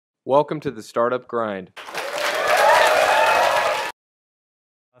Welcome to the Startup Grind.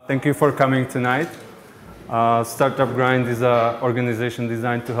 Thank you for coming tonight. Startup Grind is an organization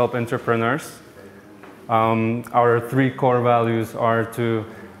designed to help entrepreneurs. Our three core values are to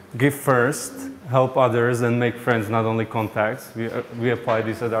give first, help others, and make friends, not only contacts. We apply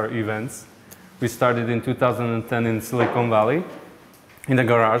this at our events. We started in 2010 in Silicon Valley, in a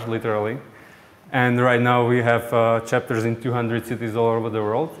garage, literally. And right now we have chapters in 200 cities all over the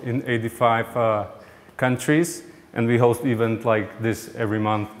world, in 85 countries. And we host events like this every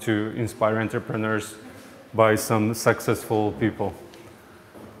month to inspire entrepreneurs by some successful people.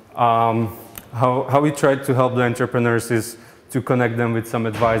 How we try to help the entrepreneurs is to connect them with some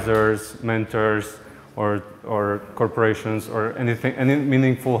advisors, mentors, or corporations, or any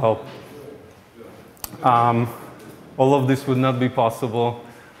meaningful help. All of this would not be possible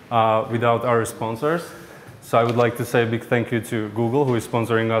without our sponsors. So I would like to say a big thank you to Google, who is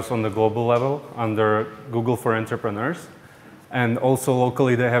sponsoring us on the global level under Google for Entrepreneurs. And also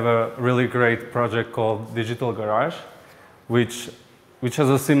locally, they have a really great project called Digital Garage, which has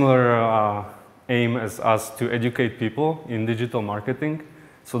a similar aim as us to educate people in digital marketing.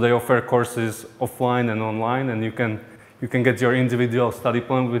 So they offer courses offline and online, and you can get your individual study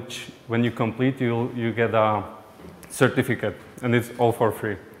plan, which when you complete, you get a certificate, and it's all for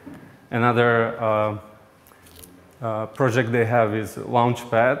free. Another project they have is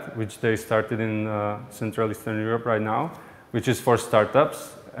Launchpad, which they started in Central Eastern Europe right now, which is for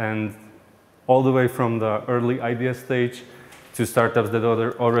startups, and all the way from the early idea stage to startups that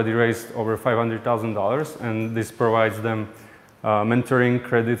already raised over $500,000, and this provides them mentoring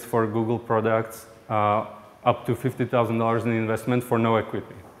credits for Google products, up to $50,000 in investment for no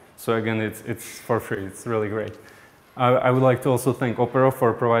equity. So again, it's for free. It's really great. I would like to also thank Opera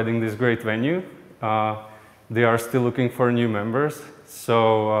for providing this great venue. They are still looking for new members.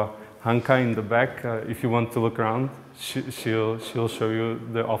 So Hanka in the back, if you want to look around, she'll show you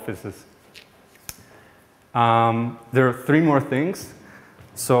the offices. There are three more things.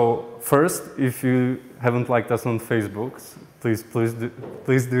 So first, if you haven't liked us on Facebook,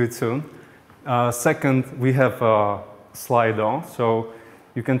 please do it soon. Second, we have Slido. So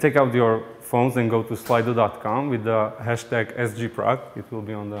you can take out your phones and go to slido.com with the hashtag SGProc. It will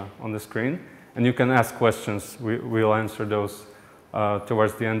be on the screen. And you can ask questions. We'll answer those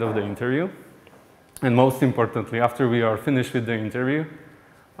towards the end of the interview. And most importantly, after we are finished with the interview,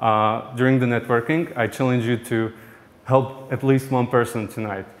 during the networking, I challenge you to help at least one person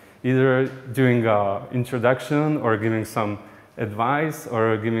tonight, either doing an introduction or giving some advice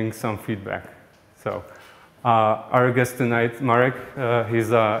or giving some feedback. So our guest tonight, Marek, he's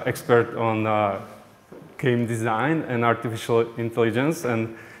an expert on game design and artificial intelligence,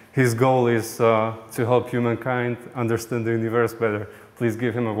 and his goal is to help humankind understand the universe better. Please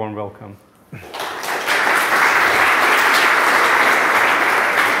give him a warm welcome.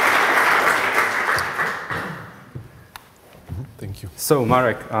 Thank you. So,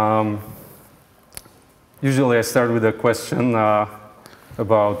 Marek, usually I start with a question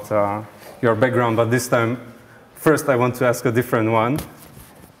about your background, but this time, first I want to ask a different one.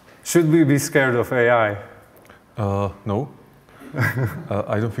 Should we be scared of AI? No.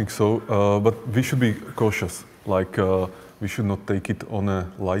 I don't think so, but we should be cautious. Like, we should not take it on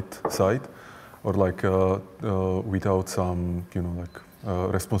a light side, or like without some,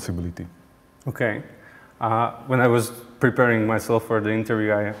 responsibility. Okay. When I was preparing myself for the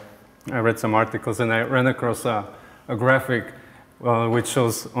interview, I read some articles and I ran across a graphic which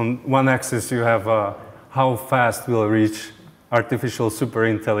shows on one axis you have how fast we'll reach artificial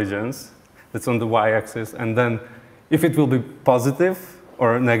superintelligence. That's on the y-axis, and then if it will be positive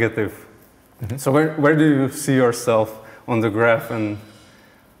or negative. Mm-hmm. So where do you see yourself on the graph, and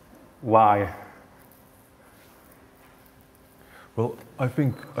why? Well, I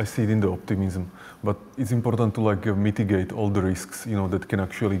think I see it in the optimism, but it's important to mitigate all the risks, that can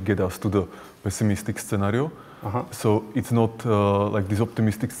actually get us to the pessimistic scenario. Uh-huh. So it's not like this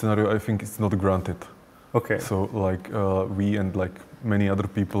optimistic scenario. I think it's not granted. Okay. So we and many other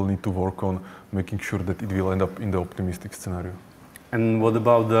people need to work on making sure that it will end up in the optimistic scenario. And what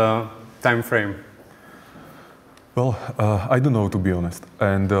about the time frame? Well, I don't know, to be honest.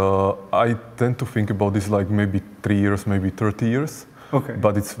 And I tend to think about this maybe 3 years, maybe 30 years. Okay.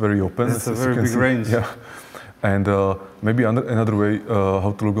 But it's very open. It's a very big range. Yeah. And maybe another way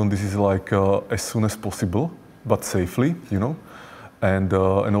how to look on this is as soon as possible, but safely, And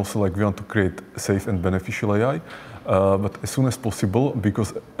also we want to create safe and beneficial AI. But as soon as possible,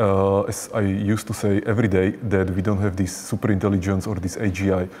 because as I used to say every day, that we don't have this super intelligence or this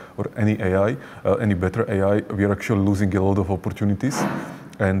AGI or any AI, any better AI, we are actually losing a lot of opportunities.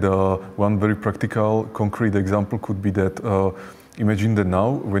 And one very practical, concrete example could be that imagine that now,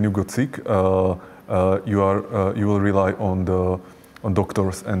 when you got sick, you will rely on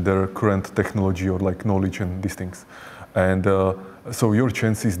doctors and their current technology or like knowledge and these things. And so your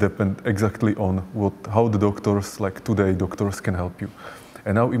chances depend exactly on how the doctors, like today, doctors can help you.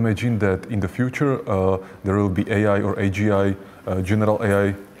 And now imagine that in the future there will be AI or AGI, general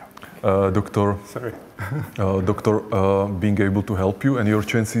AI doctor. Sorry. Doctor being able to help you, and your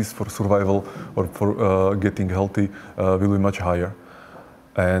chances for survival or for getting healthy will be much higher.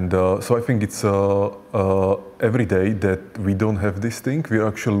 And so I think it's every day that we don't have this thing, we are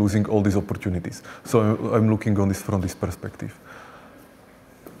actually losing all these opportunities. So I'm looking on this from this perspective.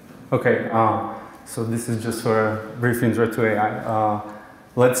 Okay, so this is just for a brief intro to AI.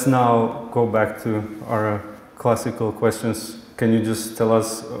 Let's now go back to our classical questions. Can you just tell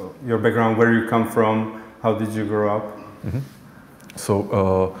us your background, where you come from, how did you grow up? Mm-hmm.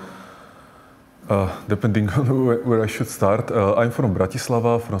 So, depending on where I should start, I'm from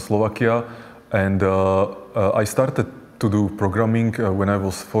Bratislava, from Slovakia, and I started to do programming when I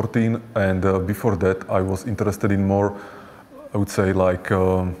was 14, and before that I was interested in more, I would say, like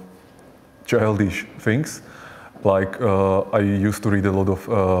childish things. Like I used to read a lot of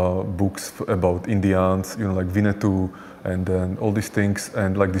books about Indians, you know, like Winnetou, and then all these things,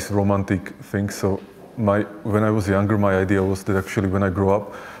 and like these romantic things. So when I was younger, my idea was that actually when I grow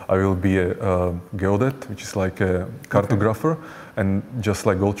up, I will be a geodet, which is like a cartographer, and just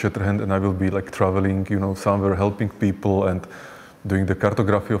like Old Shatterhand, and I will be like traveling, you know, somewhere, helping people and doing the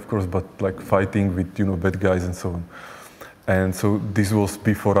cartography, of course, but like fighting with, you know, bad guys and so on. And so this was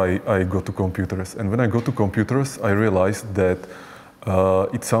before I got to computers. And when I got to computers, I realized that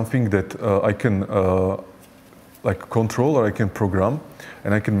it's something that I can like control, or I can program,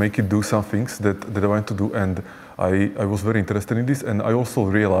 and I can make it do some things that I want to do. And I was very interested in this. And I also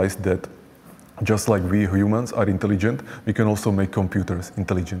realized that just like we humans are intelligent, we can also make computers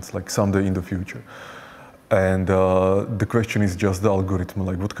intelligent, like someday in the future. And the question is just the algorithm,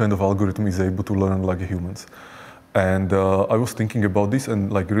 like what kind of algorithm is able to learn like humans. And I was thinking about this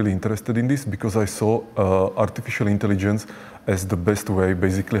and like really interested in this because I saw artificial intelligence as the best way,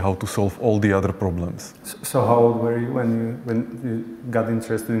 basically, how to solve all the other problems. So how old were you when you got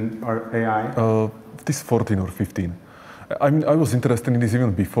interested in AI? This 14 or 15. I mean, I was interested in this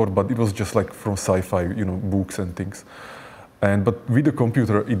even before, but it was just like from sci-fi, you know, books and things. But with the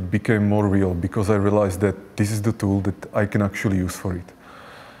computer, it became more real because I realized that this is the tool that I can actually use for it.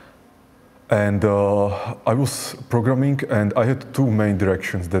 And I was programming, and I had two main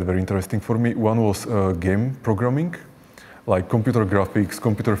directions that were interesting for me. One was game programming, like computer graphics,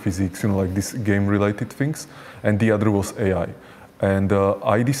 computer physics, you know, like these game-related things. And the other was AI. And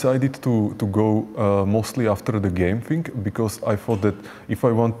I decided to go mostly after the game thing because I thought that if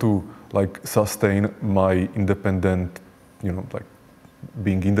I want to like sustain my independent, you know, like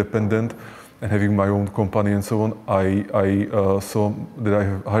being independent and having my own company and so on, I saw that I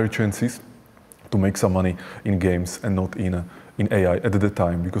have higher chances to make some money in games and not in AI at the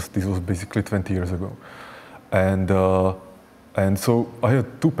time, because this was basically 20 years ago. And so I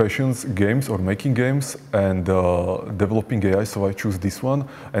had two passions: games or making games, and developing AI. So I chose this one,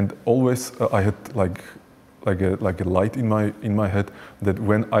 and always I had like a light in my head that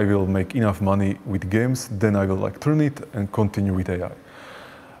when I will make enough money with games, then I will like turn it and continue with AI.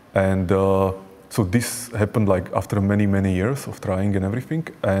 And so this happened like after many years of trying and everything.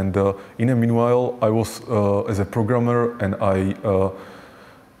 And in the meanwhile, I was as a programmer, and I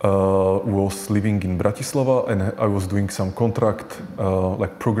was living in Bratislava, and I was doing some contract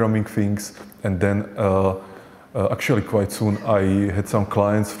like programming things. And then actually quite soon I had some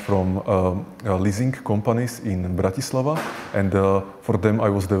clients from leasing companies in Bratislava, and for them I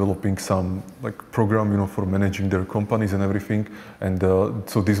was developing some like program, you know, for managing their companies and everything. And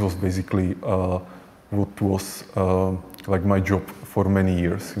so this was basically what was like my job for many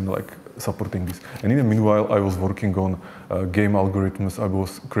years, you know, like supporting this. And in the meanwhile, I was working on game algorithms. I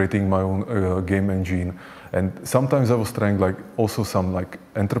was creating my own game engine, and sometimes I was trying like also some like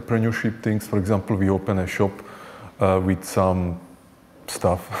entrepreneurship things. For example, we opened a shop with some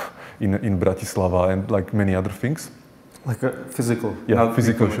stuff in Bratislava and like many other things. Like a physical? Yeah,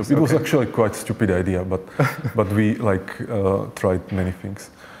 physical shop. Okay. It was actually quite stupid idea, but we like tried many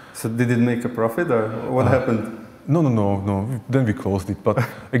things. So did it make a profit, or what happened? No. Then we closed it. But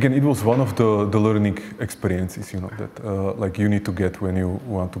again, it was one of the learning experiences, you know, that like you need to get when you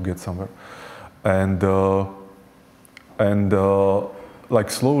want to get somewhere. And like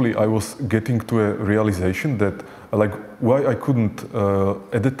slowly I was getting to a realization that like why I couldn't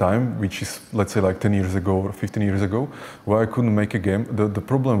at the time, which is let's say like 10 years ago or 15 years ago, why I couldn't make a game. The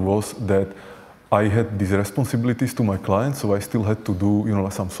problem was that I had these responsibilities to my clients, so I still had to do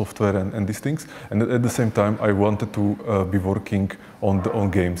some software and these things. And at the same time, I wanted to be working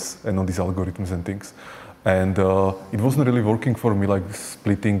on games and on these algorithms and things. And it wasn't really working for me, like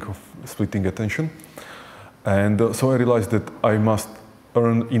splitting attention. And so I realized that I must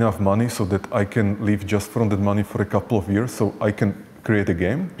earn enough money so that I can live just from that money for a couple of years, so I can create a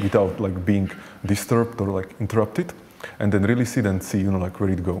game without like being disturbed or like interrupted, and then release it and see like where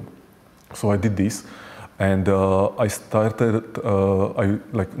it go. So I did this, and I started.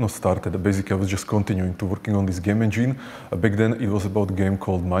 Basically, I was just continuing to working on this game engine. Back then, it was about a game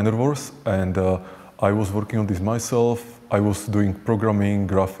called Minor Wars, and I was working on this myself. I was doing programming,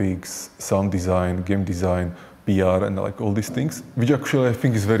 graphics, sound design, game design, PR, and like all these things, which actually I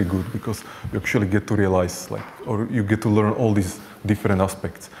think is very good because you actually get to realize, or you get to learn all these different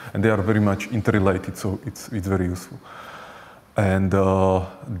aspects, and they are very much interrelated. So it's very useful. And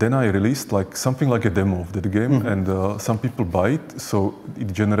then I released like something like a demo of the game, and some people buy it. So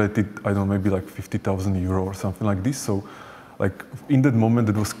it generated, I don't know, maybe like 50,000 euro or something like this. So like in that moment,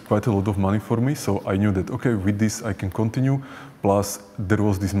 it was quite a lot of money for me. So I knew that, okay, with this I can continue. Plus there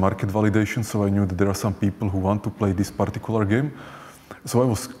was this market validation. So I knew that there are some people who want to play this particular game. So I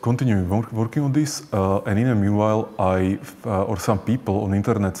was continuing working on this. And in the meanwhile, or some people on the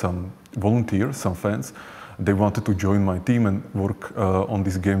internet, some volunteers, some fans, they wanted to join my team and work on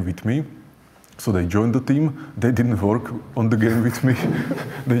this game with me. So they joined the team. They didn't work on the game with me.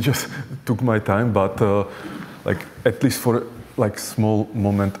 They just took my time. But like at least for like small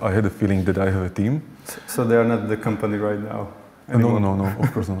moment, I had a feeling that I have a team. So they are not the company right now? No,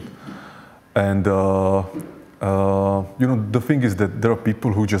 of course not. And the thing is that there are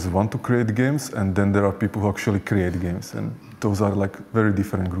people who just want to create games, and then there are people who actually create games, and those are like very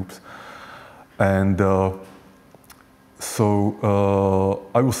different groups. And so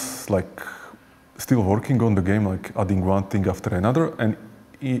I was like still working on the game, like adding one thing after another. And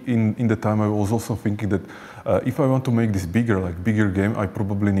in the time, I was also thinking that if I want to make this bigger game, I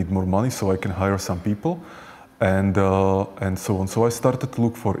probably need more money, so I can hire some people, and so on. So I started to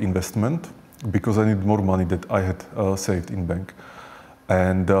look for investment because I need more money that I had saved in bank.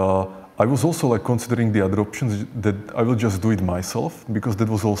 And I was also like considering the other options, that I will just do it myself, because that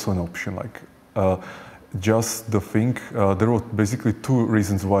was also an option. Like just the thing, there were basically two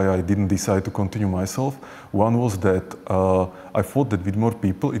reasons why I didn't decide to continue myself. One was that I thought that with more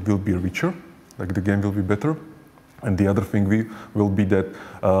people it will be richer, like the game will be better. And the other thing will be that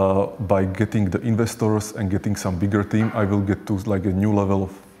by getting the investors and getting some bigger team, I will get to like a new level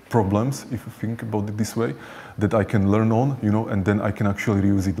of problems, if you think about it this way, that I can learn on, and then I can actually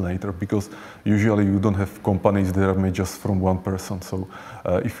reuse it later, because usually you don't have companies that are made just from one person. So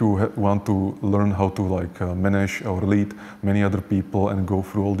if you want to learn how to like manage or lead many other people and go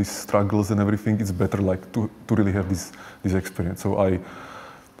through all these struggles and everything, it's better like to really have this experience. So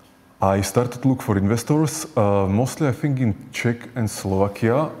I started to look for investors, mostly I think in Czech and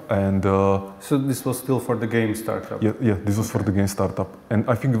Slovakia, and so this was still for the game startup? Yeah, this was for the game startup, and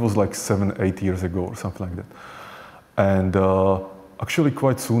I think it was like 7-8 years ago or something like that. And actually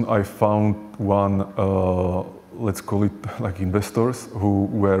quite soon I found one, let's call it like investors who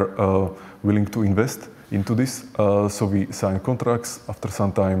were willing to invest into this. So we signed contracts after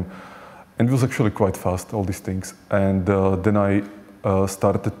some time, and it was actually quite fast, all these things. And then I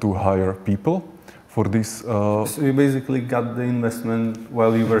started to hire people for this. So you basically got the investment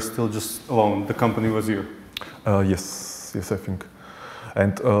while you were still just alone, the company was you? Yes, I think.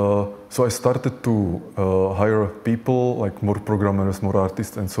 And so I started to hire people, like more programmers, more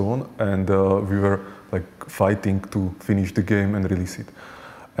artists and so on, and we were like fighting to finish the game and release it.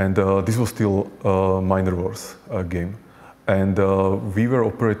 And this was still Minor Wars game. And we were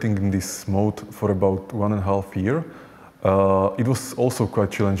operating in this mode for about 1.5 years. It was also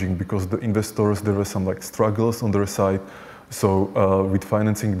quite challenging because the investors, there were some like struggles on their side. So with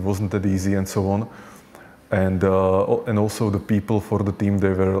financing, it wasn't that easy and so on. And also the people for the team,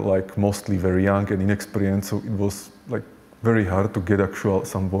 they were like mostly very young and inexperienced. So it was like very hard to get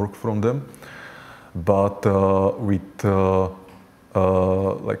some work from them. But with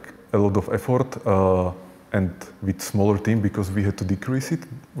like a lot of effort and with smaller team, because we had to decrease it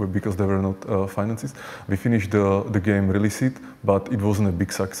because there were not finances. We finished the game, released it, but it wasn't a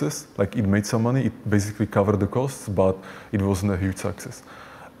big success. Like it made some money, it basically covered the costs, but it wasn't a huge success.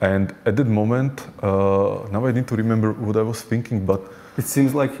 And at that moment, now I need to remember what I was thinking, but... It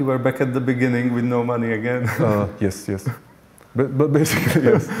seems like you were back at the beginning with no money again. Yes. But basically,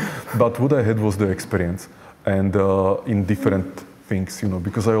 yes. But what I had was the experience, and in different things,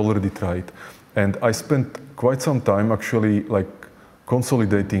 because I already tried. And I spent quite some time actually like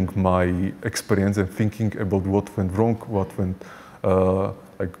consolidating my experience and thinking about what went wrong, what went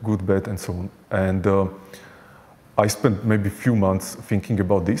like good, bad, and so on. And I spent maybe a few months thinking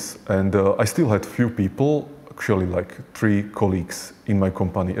about this, and I still had few people, actually like 3 colleagues in my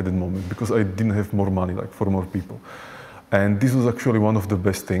company at the moment, because I didn't have more money like for more people. And this was actually one of the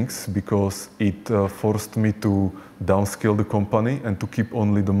best things, because it forced me to downscale the company and to keep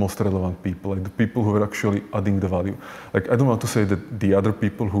only the most relevant people, like the people who were actually adding the value. Like, I don't want to say that the other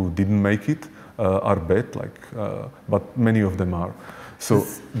people who didn't make it are bad, but many of them are. So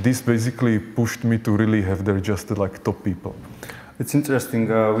this basically pushed me to really have there just like top people. It's interesting.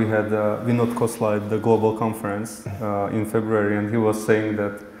 We had Vinod Khosla at the global conference in February, and he was saying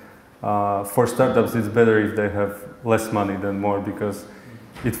that for startups it's better if they have less money than more, because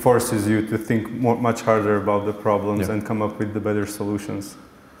it forces you to think much harder about the problems and come up with the better solutions.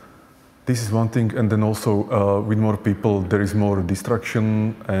 This is one thing, and then also with more people there is more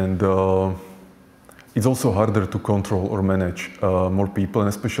distraction, and it's also harder to control or manage more people, and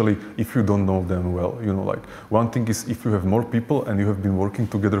especially if you don't know them well. Like one thing is if you have more people and you have been working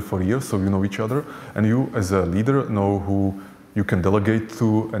together for years, so you know each other, and you as a leader know who you can delegate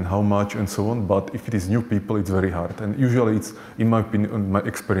to and how much and so on. But if it is new people, it's very hard. And usually it's, in my opinion, in my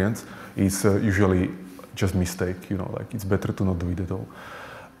experience, it's usually just mistake, like it's better to not do it at all.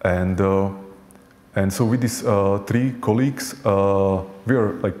 And so with these 3 colleagues, we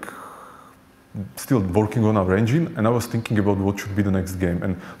are like still working on our engine, and I was thinking about what should be the next game.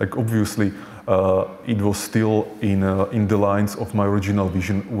 And like obviously it was still in the lines of my original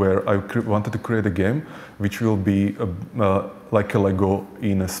vision, where I wanted to create a game which will be like a Lego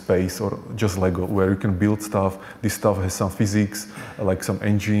in a space, or just Lego, where you can build stuff. This stuff has some physics, like some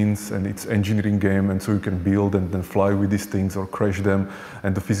engines, and it's engineering game, and so you can build and then fly with these things or crash them,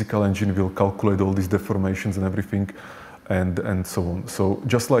 and the physical engine will calculate all these deformations and everything. And so on. So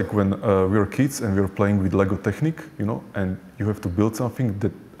just like when we were kids and we were playing with Lego Technic, and you have to build something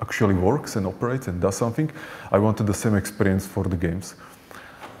that actually works and operates and does something, I wanted the same experience for the games.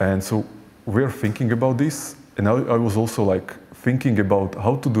 And so we're thinking about this, and I was also like thinking about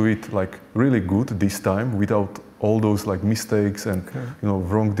how to do it like really good this time without all those like mistakes and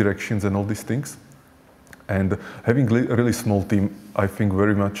wrong directions and all these things. And having a really small team, I think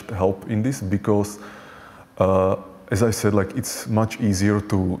very much helped in this, because as I said, like it's much easier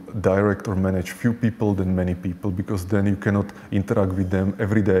to direct or manage few people than many people, because then you cannot interact with them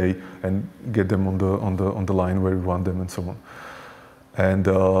every day and get them on the line where you want them and so on. And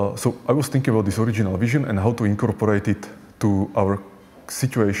so I was thinking about this original vision and how to incorporate it to our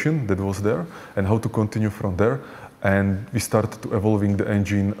situation that was there and how to continue from there. And we started to evolving the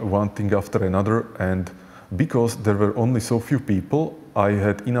engine one thing after another. And because there were only so few people, I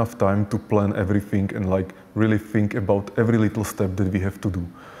had enough time to plan everything and like really think about every little step that we have to do,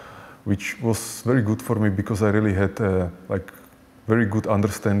 which was very good for me, because I really had like very good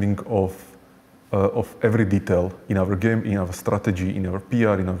understanding of every detail in our game, in our strategy, in our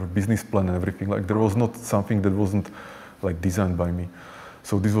PR, in our business plan and everything. Like there was not something that wasn't like designed by me.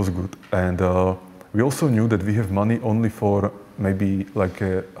 So this was good. And we also knew that we have money only for maybe like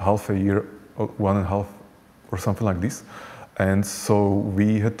half a year or 1.5 or something like this. And so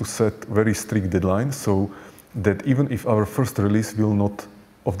we had to set very strict deadlines, so that even if our first release will not,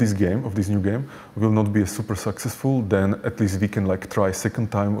 of this new game, will not be super successful, then at least we can like try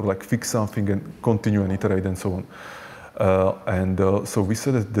second time or like fix something and continue and iterate and so on. So we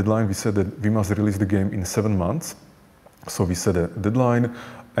set a deadline. We said that we must release the game in 7 months. So we set a deadline,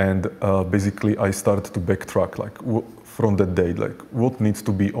 and basically I started to backtrack like from that day, like what needs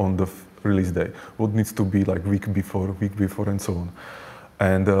to be on the release day, what needs to be like week before, and so on.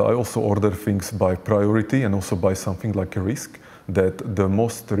 And I also order things by priority and also by something like a risk, that the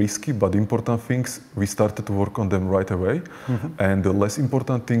most risky but important things, we started to work on them right away. And the less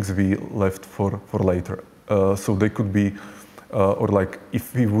important things we left for later. So they could be, or like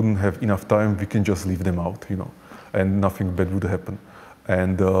if we wouldn't have enough time, we can just leave them out, and nothing bad would happen.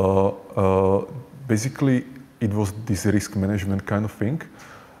 And basically it was this risk management kind of thing.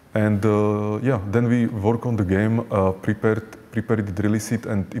 And then we work on the game, prepared it, release it,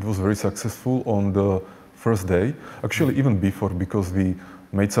 and it was very successful on the first day. Actually, even before, because we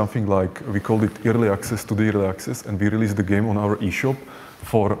made something like, we called it early access to the early access, and we released the game on our eShop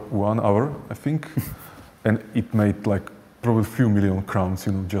for 1 hour, I think. And it made like probably a few million crowns,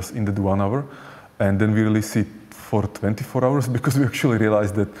 just in that 1 hour. And then we released it for 24 hours, because we actually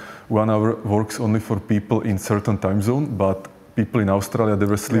realized that 1 hour works only for people in certain time zone, but people in Australia, they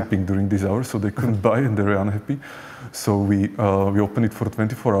were sleeping during these hours, so they couldn't buy and they were unhappy. So we opened it for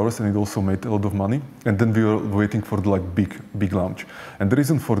 24 hours and it also made a lot of money. And then we were waiting for the like big launch. And the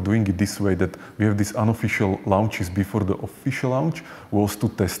reason for doing it this way, that we have these unofficial launches before the official launch, was to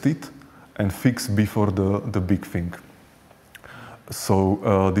test it and fix before the big thing.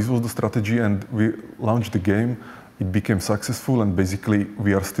 So this was the strategy, and we launched the game. It became successful, and basically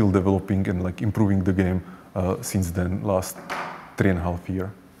we are still developing and like improving the game since then, last 3.5 years.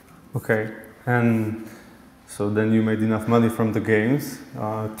 Okay, and so then you made enough money from the games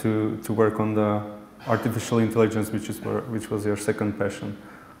to work on the artificial intelligence, which was your second passion.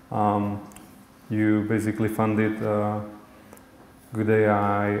 You basically funded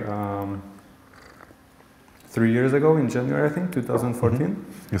GoodAI 3 years ago in January, I think, 2014. Mm-hmm.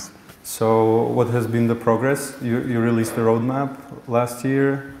 Yes. So what has been the progress? You released the roadmap last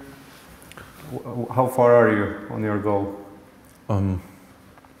year. How far are you on your goal?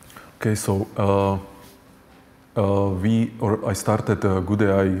 Okay, so I started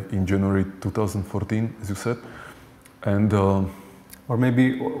GoodAI in January 2014, as you said, and or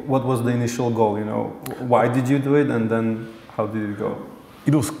maybe what was the initial goal? You know, why did you do it, and then how did it go?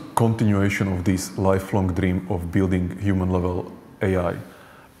 It was continuation of this lifelong dream of building human-level AI,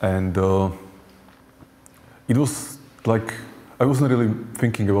 and it was like I wasn't really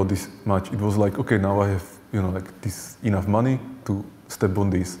thinking about this much. It was like, okay, now I have like this enough money to step on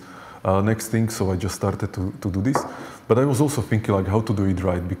this next thing, so I just started to do this. But I was also thinking like how to do it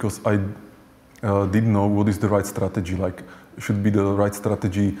right, because I didn't know what is the right strategy. Like, should be the right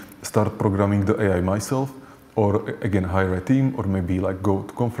strategy start programming the AI myself, or again hire a team, or maybe like go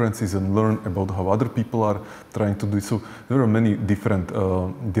to conferences and learn about how other people are trying to do it. So there are many different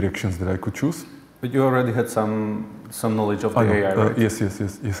directions that I could choose. But you already had some knowledge of the AI, right? Yes,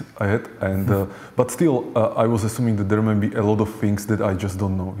 I had, and but still, I was assuming that there may be a lot of things that I just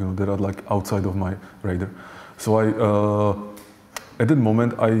don't know, that are like outside of my radar. So at that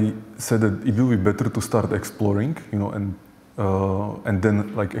moment, I said that it will be better to start exploring, and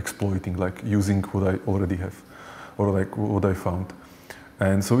then like exploiting, like using what I already have, or like what I found.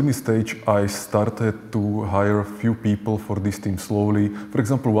 And so in this stage, I started to hire a few people for this team slowly. For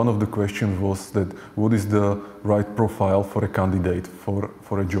example, one of the questions was that what is the right profile for a candidate for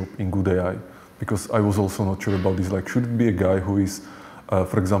a job in GoodAI? Because I was also not sure about this. Like, should it be a guy who is,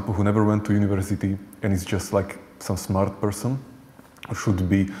 for example, who never went to university and is just like some smart person? Or should it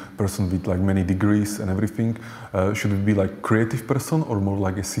be a person with like many degrees and everything? Should it be like creative person or more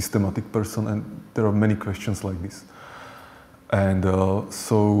like a systematic person? And there are many questions like this. And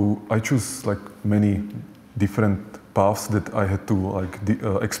so I choose like many different paths that I had to like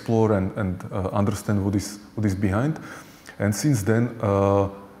explore and understand what is behind. And since then,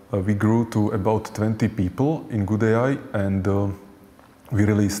 we grew to about 20 people in GoodAI, and we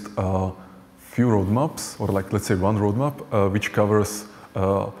released a few roadmaps, or like let's say one roadmap, which covers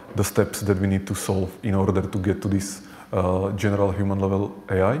the steps that we need to solve in order to get to this general human-level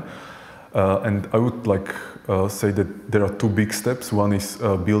AI. And I would like say that there are two big steps. One is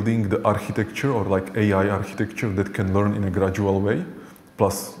building the architecture, or like AI architecture that can learn in a gradual way,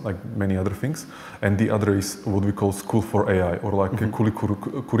 plus like many other things. And the other is what we call School for AI, or like a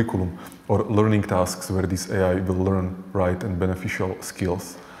curriculum, or learning tasks where this AI will learn right and beneficial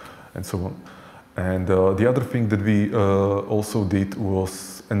skills, and so on. And the other thing that we also did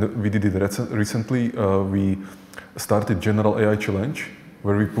was, and we did it recently, we started General AI Challenge,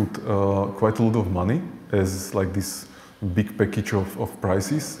 where we put quite a lot of money as like this big package of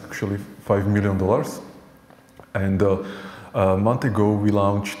prizes, actually $5 million. And a month ago, we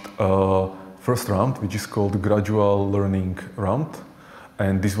launched first round, which is called Gradual Learning Round.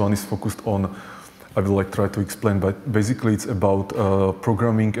 And this one is focused on, I will like try to explain, but basically it's about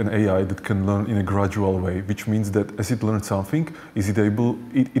programming an AI that can learn in a gradual way, which means that as it learns something, it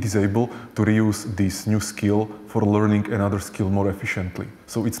is able to reuse this new skill for learning another skill more efficiently.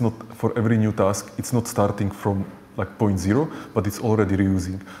 So it's not, for every new task, it's not starting from like point zero, but it's already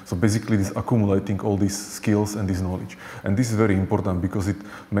reusing. So basically it's accumulating all these skills and this knowledge. And this is very important because it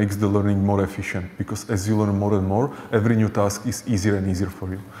makes the learning more efficient, because as you learn more and more, every new task is easier and easier for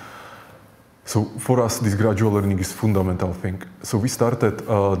you. So for us, this gradual learning is fundamental thing. So we started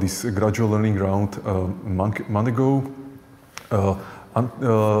this gradual learning round a month ago.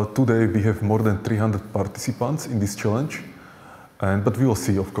 Today we have more than 300 participants in this challenge. But we will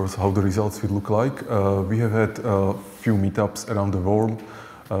see, of course, how the results will look like. We have had a few meetups around the world.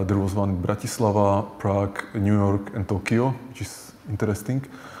 There was one in Bratislava, Prague, New York, and Tokyo, which is interesting,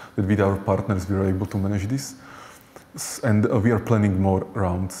 that with our partners we were able to manage this. And we are planning more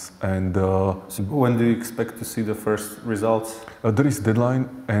rounds. And So when do you expect to see the first results? there is deadline,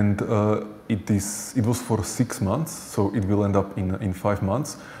 and it was for 6 months, so it will end up in 5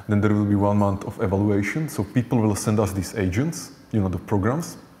 months. Then there will be 1 month of evaluation. So people will send us these agents, the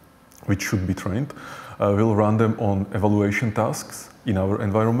programs, which should be trained. We'll run them on evaluation tasks in our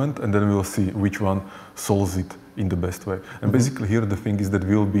environment, and then we'll see which one solves it in the best way. And basically here the thing is that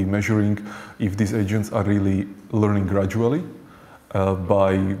we'll be measuring if these agents are really learning gradually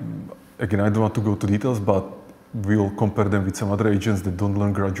by, again, I don't want to go to details, but we'll compare them with some other agents that don't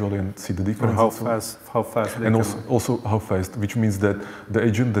learn gradually and see the difference. How fast they and can. also how fast, which means that the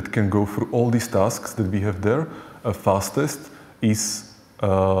agent that can go through all these tasks that we have there fastest is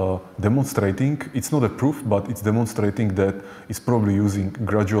demonstrating, it's not a proof, but it's demonstrating that it's probably using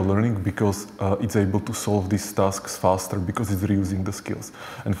gradual learning because it's able to solve these tasks faster because it's reusing the skills.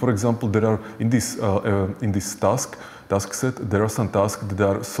 And for example, there are in this task set, there are some tasks that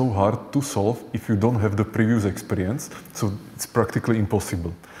are so hard to solve if you don't have the previous experience. So it's practically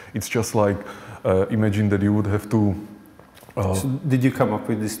impossible. It's just like imagine that you would have to. So did you come up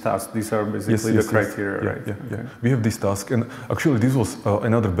with this task? These are basically the criteria, right? Yeah. We have this task, and actually this was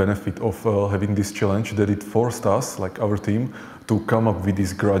another benefit of having this challenge, that it forced us, like our team, to come up with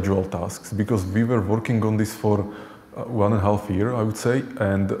these gradual tasks, because we were working on this for 1.5 years, I would say,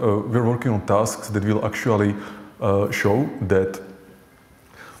 and we're working on tasks that will actually show that,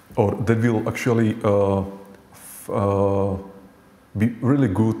 or that will actually be really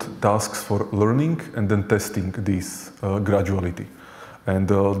good tasks for learning and then testing this graduality. And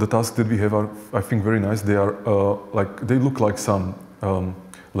the tasks that we have are, I think, very nice. They are they look like some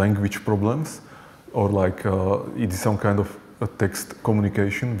language problems, or like it is some kind of a text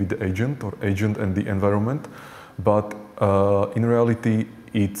communication with the agent or agent and the environment. But in reality,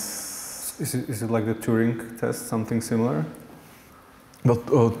 it's... Is it like the Turing test, something similar? But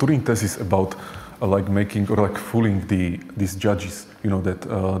Turing test is about like making or like fooling these judges, that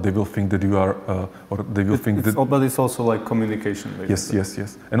they will think that you are, or they will think that. But it's also like communication. Basically.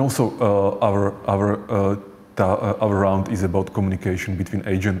 Yes. And also our round is about communication between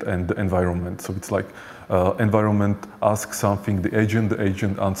agent and the environment. So it's like environment asks something, the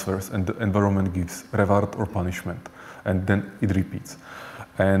agent answers, and the environment gives reward or punishment, and then it repeats.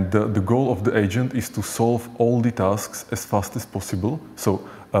 And the goal of the agent is to solve all the tasks as fast as possible. So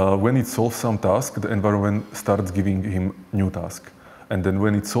when it solves some task, the environment starts giving him new task. And then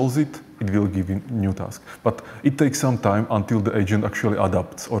when it solves it, it will give him new task. But it takes some time until the agent actually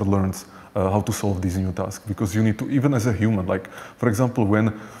adapts or learns how to solve these new tasks. Because you need to, even as a human, like, for example,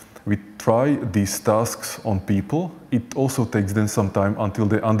 when we try these tasks on people, it also takes them some time until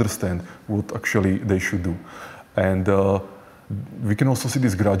they understand what actually they should do. And we can also see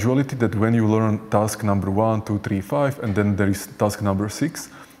this graduality, that when you learn task number 1, 2, 3, 5, and then there is task number 6,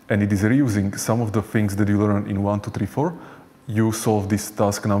 and it is reusing some of the things that you learn in 1, 2, 3, 4, you solve this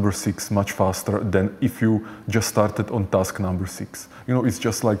task number 6 much faster than if you just started on task number 6. It's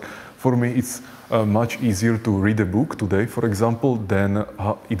just like, for me, it's much easier to read a book today, for example, than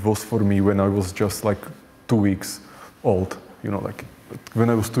it was for me when I was just like 2 weeks old. Like when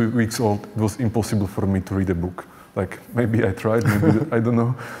I was 2 weeks old, it was impossible for me to read a book. Like maybe I tried, maybe I don't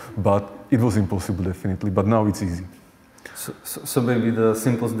know, but it was impossible definitely. But now it's easy. So maybe the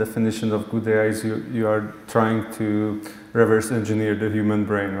simplest definition of GoodAI is you are trying to reverse engineer the human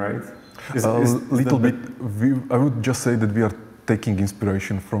brain, right? Little bit. I would just say that we are taking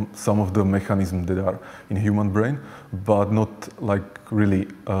inspiration from some of the mechanisms that are in human brain, but not like really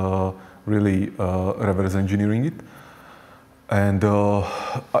reverse engineering it. And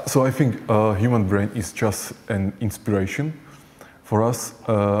so I think human brain is just an inspiration for us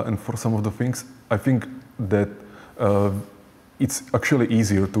and for some of the things. I think that it's actually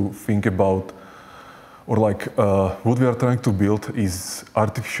easier to think about, or like what we are trying to build is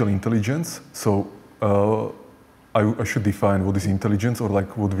artificial intelligence. So I should define what is intelligence, or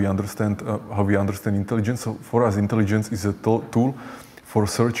like what we understand, how we understand intelligence. So for us, intelligence is a tool for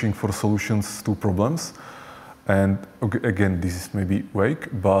searching for solutions to problems. And again, this is maybe vague,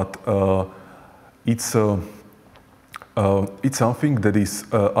 but it's something that is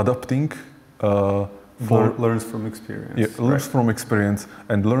adapting. Learns from experience. Yeah, learns from experience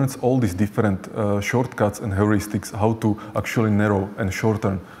and learns all these different shortcuts and heuristics, how to actually narrow and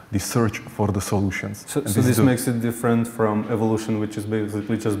shorten the search for the solutions. So this makes it different from evolution, which is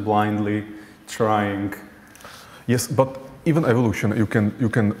basically just blindly trying. Yes, but even evolution you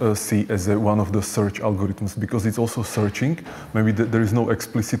can see as one of the search algorithms, because it's also searching. Maybe there is no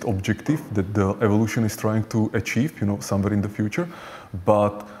explicit objective that the evolution is trying to achieve, somewhere in the future,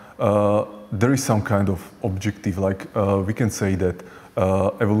 but there is some kind of objective, like we can say that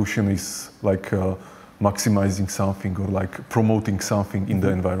evolution is like maximizing something or like promoting something in the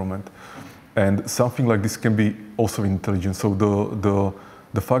environment. And something like this can be also intelligent. So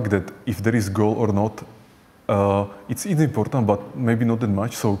the fact that if there is goal or not, it's important, but maybe not that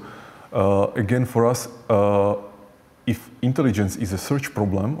much. So again, for us, if intelligence is a search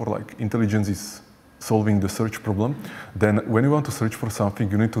problem, or like intelligence is solving the search problem, then when you want to search for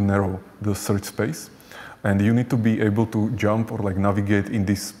something, you need to narrow the search space, and you need to be able to jump or like navigate in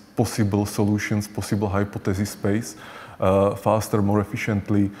this possible solutions, possible hypothesis space faster, more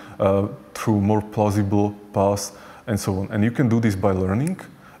efficiently, through more plausible paths, and so on. And you can do this by learning,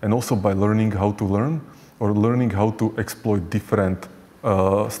 and also by learning how to learn, or learning how to exploit different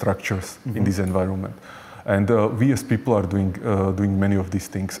structures in this environment. And we as people are doing many of these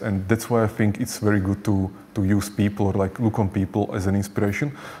things, and that's why I think it's very good to use people or like look on people as an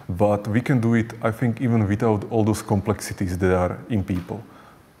inspiration. But we can do it, I think, even without all those complexities that are in people.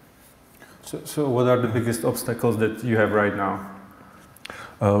 So what are the biggest obstacles that you have right now?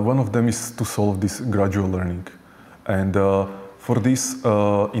 One of them is to solve this gradual learning, and for this,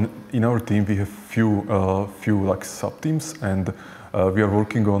 in our team we have few like sub teams, and we are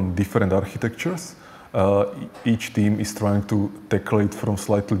working on different architectures. Each team is trying to tackle it from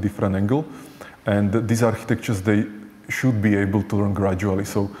slightly different angle, and these architectures, they should be able to learn gradually.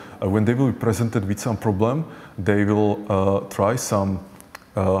 So when they will be presented with some problem, they will try some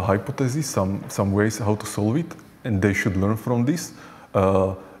hypothesis, some ways how to solve it, and they should learn from this,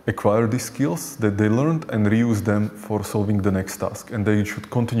 acquire these skills that they learned, and reuse them for solving the next task. And they should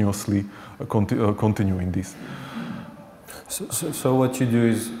continuously continue in this. So what you do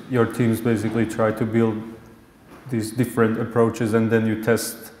is your teams basically try to build these different approaches, and then you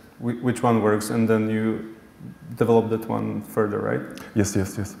test which one works, and then you develop that one further, right? Yes.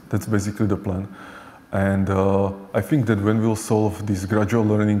 That's basically the plan. And I think that when we'll solve this gradual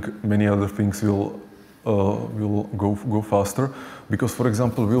learning, many other things will go faster. Because, for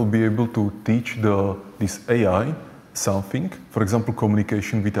example, we'll be able to teach this AI something, for example,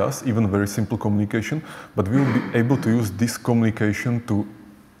 communication with us, even very simple communication, but we'll be able to use this communication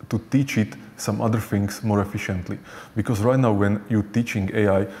to teach it some other things more efficiently. Because right now, when you're teaching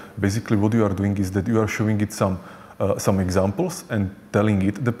AI, basically what you are doing is that you are showing it some examples and telling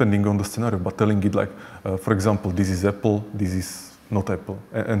it, depending on the scenario, but telling it like, for example, this is Apple, this is not Apple,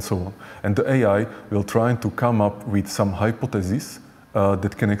 and so on. And the AI will try to come up with some hypothesis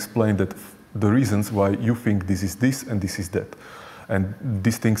that can explain that the reasons why you think this is this and this is that. And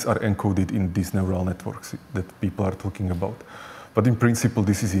these things are encoded in these neural networks that people are talking about. But in principle,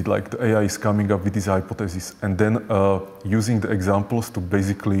 this is it, like the AI is coming up with this hypothesis, and then using the examples to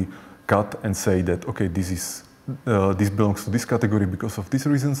basically cut and say that, okay, this belongs to this category because of these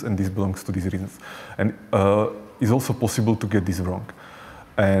reasons, and this belongs to these reasons. And it's also possible to get this wrong.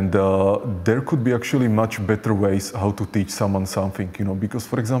 And there could be actually much better ways how to teach someone something, because,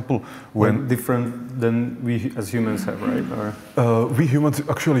 for example, when... different than we as humans have, right? Or? We humans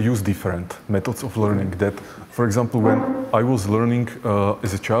actually use different methods of learning. That, for example, when I was learning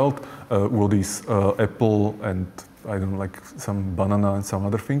as a child, what is apple and, I don't know, like some banana and some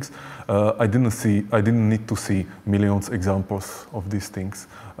other things, I didn't need to see millions examples of these things.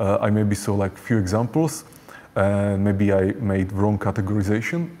 I maybe saw like few examples, and maybe I made wrong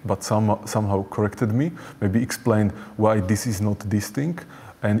categorization, but somehow corrected me, maybe explained why this is not this thing,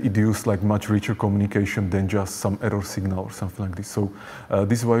 and it used like much richer communication than just some error signal or something like this. So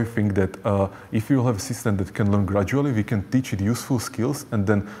this is why I think that if you have a system that can learn gradually, we can teach it useful skills and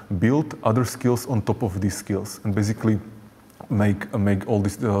then build other skills on top of these skills, and basically make all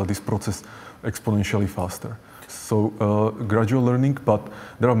this process exponentially faster. So gradual learning, but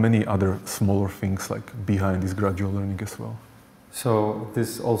there are many other smaller things like behind this gradual learning as well. So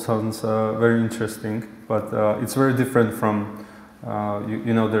this all sounds very interesting, but it's very different from,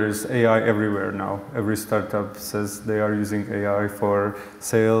 there is AI everywhere now. Every startup says they are using AI for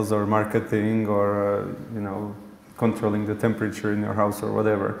sales or marketing or, controlling the temperature in your house or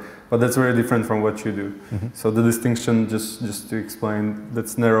whatever. But that's very different from what you do. So the distinction, just to explain,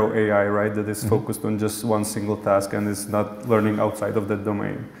 that's narrow AI, right? That is focused on just one single task and is not learning outside of that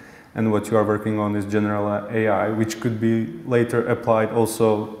domain. And what you are working on is general AI, which could be later applied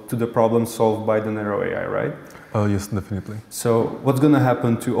also to the problem solved by the narrow AI, right? Yes, definitely. So what's going to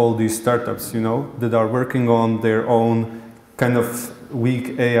happen to all these startups, that are working on their own kind of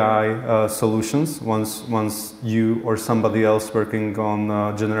weak AI solutions once you or somebody else working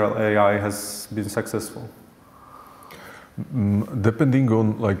on general AI has been successful? Depending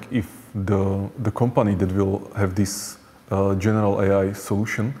on like if the company that will have this general AI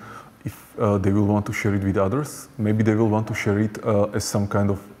solution if they will want to share it with others. Maybe they will want to share it as some kind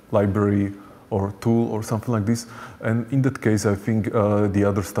of library or tool or something like this. And in that case, I think the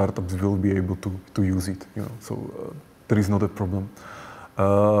other startups will be able to use it. So there is not a problem.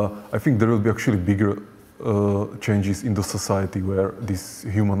 I think there will be actually bigger changes in the society where this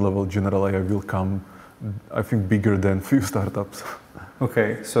human-level general AI will come, I think, bigger than few startups.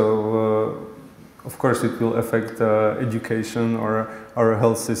 Okay, so of course it will affect education or our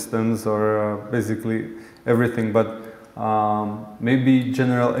health systems or basically everything, but maybe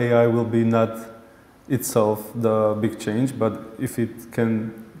general AI will be not itself the big change, but if it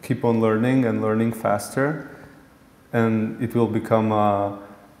can keep on learning and learning faster, and it will become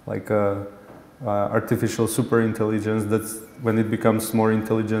like a artificial super intelligence. That's when it becomes more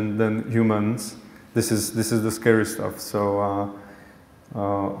intelligent than humans. This is the scary stuff. So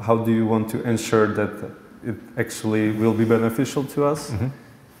how do you want to ensure that it actually will be beneficial to us? Mm-hmm.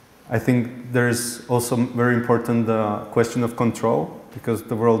 I think there is also very important question of control, because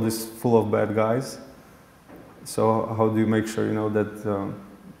the world is full of bad guys. So how do you make sure that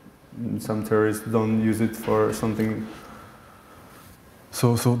some terrorists don't use it for something?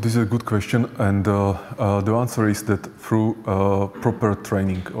 So this is a good question, and the answer is that through proper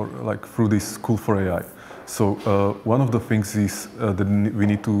training, or like through this school for AI. So one of the things is that we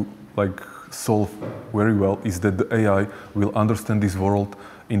need to solve very well is that the AI will understand this world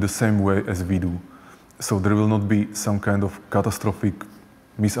in the same way as we do. So there will not be some kind of catastrophic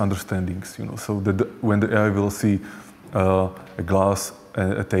misunderstandings, so that when the AI will see a glass,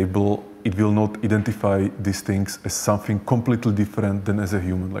 a table, it will not identify these things as something completely different than as a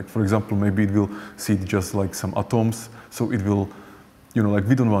human. Like, for example, maybe it will see it just like some atoms, so it will,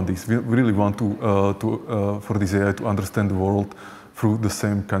 we don't want this. We really want for this AI to understand the world through the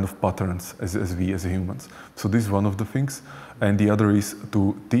same kind of patterns as we as humans. So this is one of the things. And the other is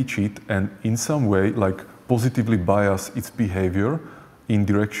to teach it and in some way positively bias its behavior in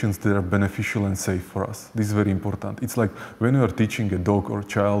directions that are beneficial and safe for us. This is very important. It's like when you are teaching a dog or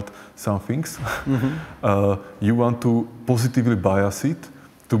child some things, mm-hmm. You want to positively bias it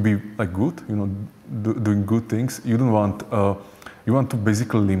to be good, doing good things. You don't want, you want to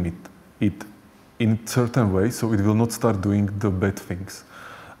basically limit it in certain way so it will not start doing the bad things.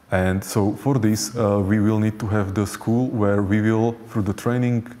 And so for this, we will need to have the school where we will, through the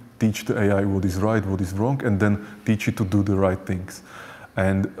training, teach the AI what is right, what is wrong, and then teach it to do the right things.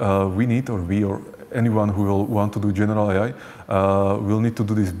 And we or anyone who will want to do general AI will need to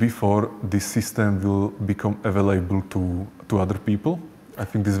do this before this system will become available to other people. I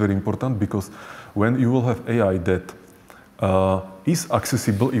think this is very important, because when you will have AI that is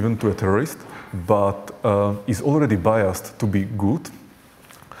accessible even to a terrorist, but is already biased to be good,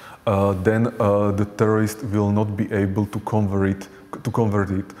 then the terrorist will not be able to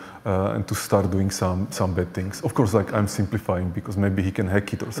convert it and to start doing some bad things. Of course, I'm simplifying, because maybe he can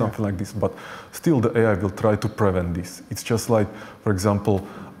hack it or something like this, but still the AI will try to prevent this. It's just like, for example,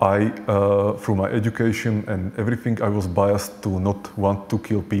 I, through my education and everything, I was biased to not want to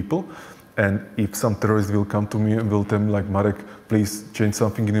kill people. And if some terrorist will come to me and will tell me Marek, please change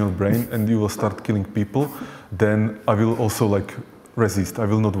something in your brain and you will start killing people, then I will also resist. I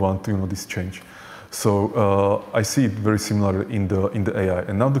will not want this change. So I see it very similar in the AI.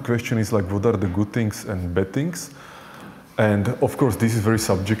 And now the question is what are the good things and bad things? And of course, this is very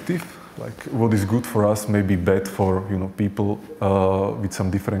subjective. What is good for us may be bad for people with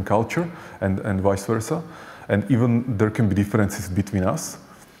some different culture, and vice versa. And even there can be differences between us.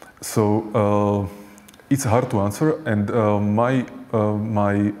 So it's hard to answer. And my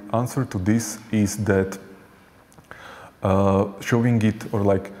answer to this is that showing it, or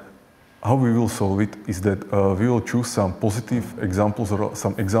how we will solve it, is that we will choose some positive examples or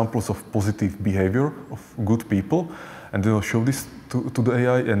some examples of positive behavior of good people, and then we'll show this to the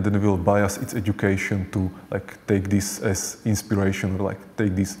AI, and then we will bias its education to take this as inspiration, or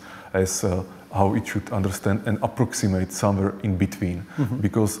take this as how it should understand and approximate somewhere in between. Mm-hmm.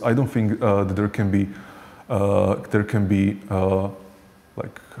 Because I don't think that there can be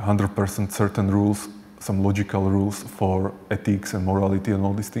 100% certain rules, some logical rules for ethics and morality and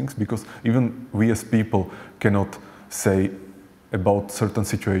all these things, because even we as people cannot say about certain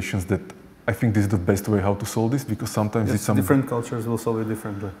situations that I think this is the best way how to solve this, because sometimes yes, it's some different cultures will solve it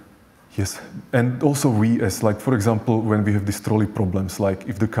differently. Yes, and also we as for example, when we have these trolley problems,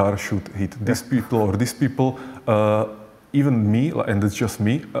 if the car should hit these people or these people, even me, and it's just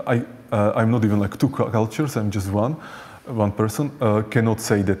me, I'm not even two cultures, I'm just one person, cannot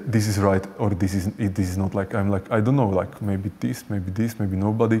say that this is right or this is not. I'm I don't know, maybe this, maybe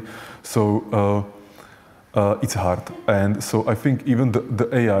nobody. So it's hard. And so I think even the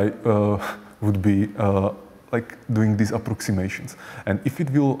AI would be like doing these approximations. And if it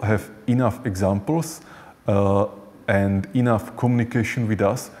will have enough examples and enough communication with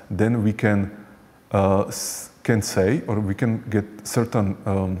us, then we can say, or we can get certain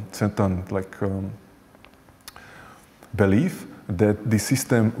belief that the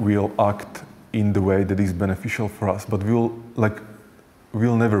system will act in the way that is beneficial for us, but we'll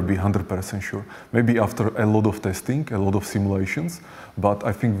never be 100% sure. Maybe after a lot of testing, a lot of simulations, but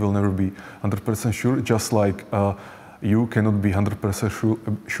I think we'll never be 100% sure, just like you cannot be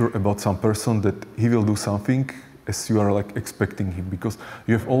 100% sure about some person that he will do something as you are like expecting him, because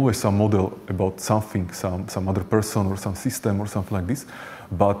you have always some model about something, some other person or some system or something like this,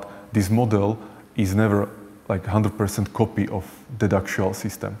 but this model is never like 100% copy of the actual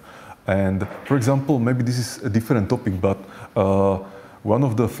system. And for example, maybe this is a different topic, but one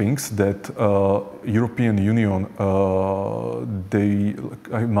of the things that European Union, a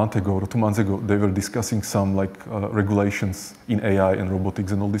month ago or 2 months ago, they were discussing some regulations in AI and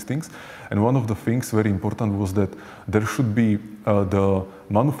robotics and all these things. And one of the things very important was that there should be the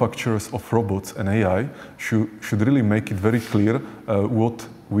manufacturers of robots and AI should really make it very clear what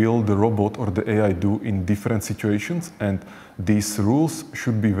will the robot or the AI do in different situations, and these rules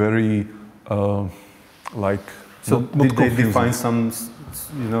should be very So not did they confusing. define some,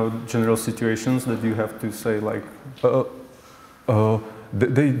 general situations that you have to say like?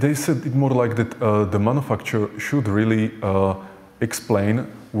 They said it more like that the manufacturer should really explain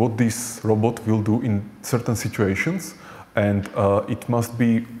what this robot will do in certain situations, and it must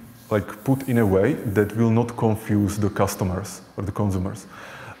be put in a way that will not confuse the customers or the consumers.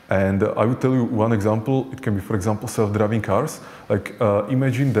 And I will tell you one example. It can be, for example, self-driving cars.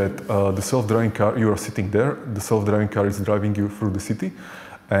 Imagine that the self-driving car, you are sitting there, the self-driving car is driving you through the city.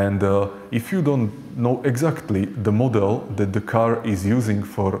 And if you don't know exactly the model that the car is using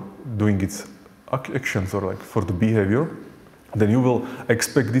for doing its actions or for the behavior, then you will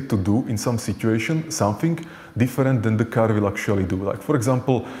expect it to do in some situation something different than the car will actually do. Like for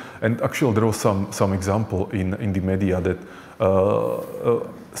example, and actually there was some example in the media that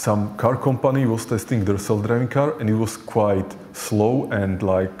some car company was testing their self-driving car, and it was quite slow and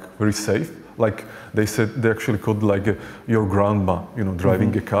very safe. They said they actually called your grandma,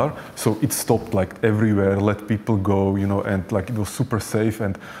 driving a car. So it stopped everywhere, let people go, and it was super safe.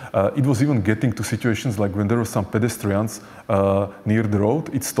 And it was even getting to situations when there were some pedestrians near the road,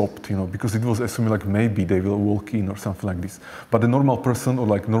 it stopped, because it was assuming maybe they will walk in or something like this. But the normal person or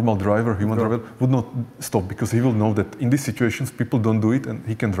normal driver, human driver, would not stop, because he will know that in these situations people don't do it and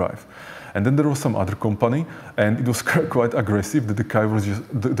he can drive. And then there was some other company, and it was quite aggressive that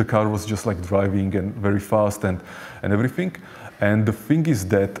the car was just driving and very fast and everything. And the thing is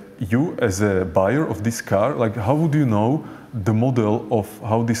that you, as a buyer of this car, how would you know the model of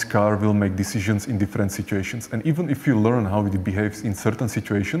how this car will make decisions in different situations? And even if you learn how it behaves in certain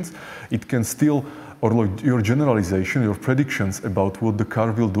situations, it can still, or your generalization, your predictions about what the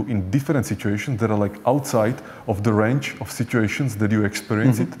car will do in different situations that are outside of the range of situations that you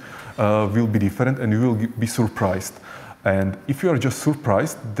experience it, will be different, and you will be surprised. And if you are just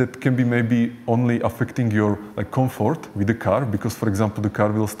surprised, that can be maybe only affecting your comfort with the car, because for example, the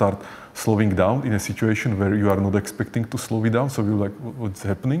car will start slowing down in a situation where you are not expecting to slow it down, so you're what's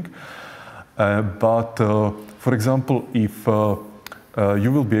happening? But for example, if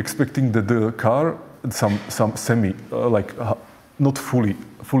you will be expecting that the car, some semi, not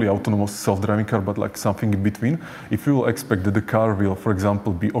fully autonomous self-driving car, but something in between, if you will expect that the car will, for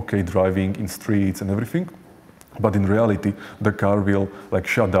example, be okay driving in streets and everything, but in reality, the car will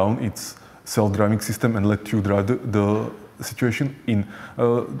shut down its self-driving system and let you drive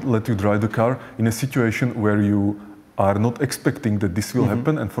let you drive the car in a situation where you are not expecting that this will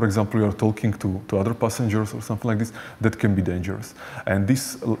happen, and for example, you are talking to other passengers or something like this, that can be dangerous. And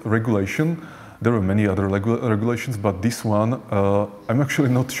this regulation, there were many other regulations, but this one, I'm actually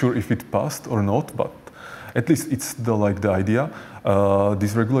not sure if it passed or not, but at least it's the idea.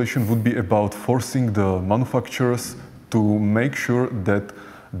 This regulation would be about forcing the manufacturers to make sure that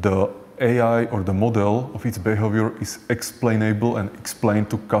the AI or the model of its behavior is explainable and explained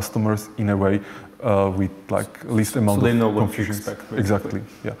to customers in a way with least amount of confusion. So they know what to expect. Basically. Exactly,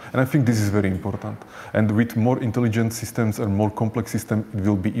 yeah. And I think this is very important. And with more intelligent systems and more complex systems, it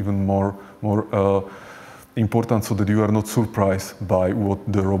will be even more important, so that you are not surprised by what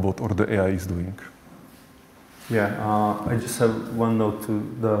the robot or the AI is doing. Yeah, I just have one note to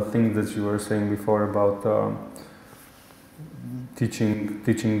the thing that you were saying before about teaching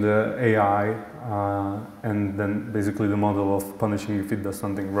the AI and then basically the model of punishing if it does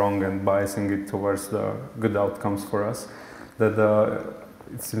something wrong and biasing it towards the good outcomes for us, that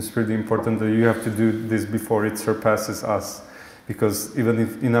it seems pretty important that you have to do this before it surpasses us. Because even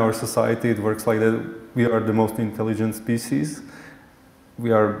if in our society it works like that, we are the most intelligent species.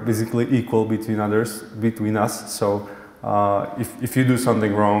 We are basically equal between us. So if you do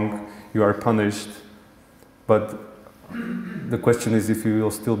something wrong, you are punished. But the question is if you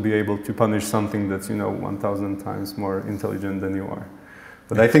will still be able to punish something that's 1,000 times more intelligent than you are.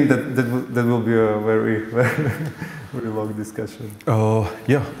 But I think that will be a very, very long discussion.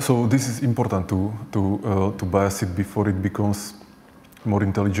 Yeah, so this is important to bias it before it becomes more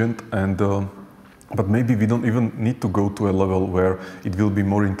intelligent, and but maybe we don't even need to go to a level where it will be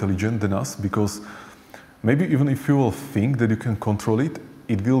more intelligent than us, because maybe even if you will think that you can control it,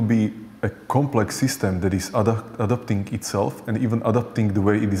 it will be a complex system that is adapting itself and even adapting the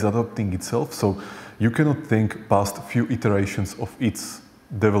way it is adapting itself. So you cannot think past few iterations of its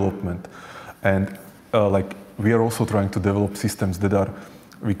development. And like we are also trying to develop systems that are,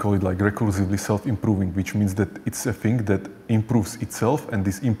 we call it like recursively self-improving, which means that it's a thing that improves itself, and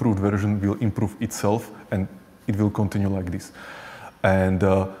this improved version will improve itself, and it will continue like this. And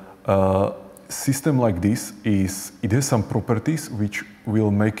system like this it has some properties which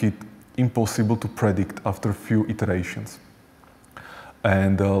will make it impossible to predict after few iterations.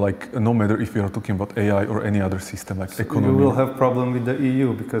 And like no matter if we are talking about AI or any other system like so economy. You will have problem with the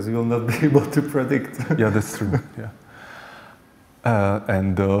EU because you will not be able to predict. Yeah, that's true. Yeah.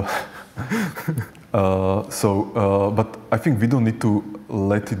 But I think we don't need to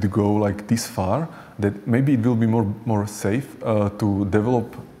let it go like this far. That maybe it will be more safe to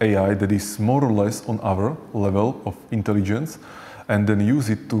develop AI that is more or less on our level of intelligence, and then use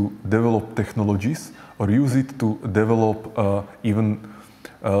it to develop technologies or use it to develop even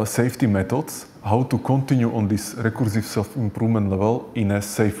safety methods, how to continue on this recursive self-improvement level in a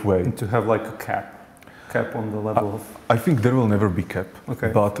safe way. And to have like a cap on the level of... I think there will never be cap,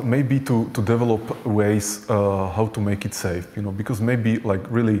 okay. But maybe to develop ways how to make it safe, because maybe like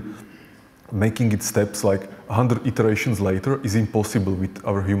really making it steps like 100 iterations later is impossible with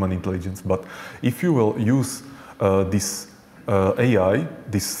our human intelligence. But if you will use this AI,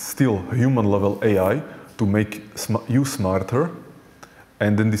 this still human level AI, to make you smarter,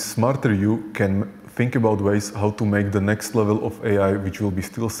 and then this smarter you can think about ways how to make the next level of AI which will be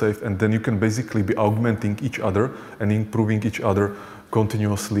still safe, and then you can basically be augmenting each other and improving each other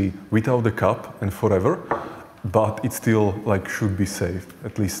continuously without the cap and forever, but it still like should be safe,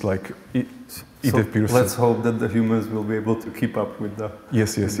 at least like it appears. Let's hope that the humans will be able to keep up with the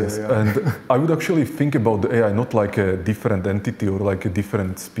yes. And I would actually think about the AI not like a different entity or like a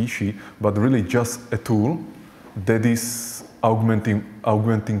different species, but really just a tool that is augmenting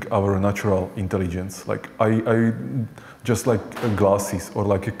our natural intelligence. Like I just like glasses or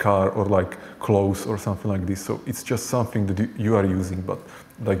like a car or like clothes or something like this. So it's just something that you are using, but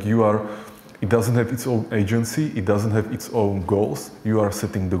like it doesn't have its own agency, it doesn't have its own goals, you are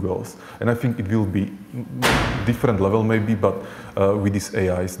setting the goals. And I think it will be different level maybe, but with these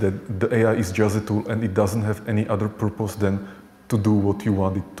AIs, that the AI is just a tool and it doesn't have any other purpose than to do what you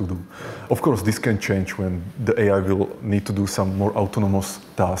want it to do. Of course, this can change when the AI will need to do some more autonomous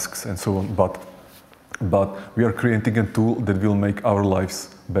tasks and so on, but we are creating a tool that will make our lives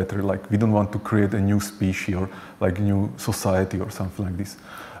better. Like we don't want to create a new species or like a new society or something like this.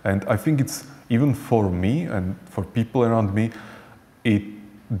 And I think it's even for me and for people around me,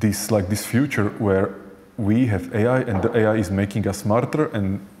 this future where we have AI and the AI is making us smarter,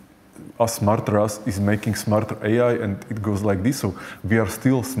 and us smarter is making smarter AI, and it goes like this. So we are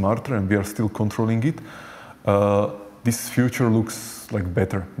still smarter and we are still controlling it. This future looks like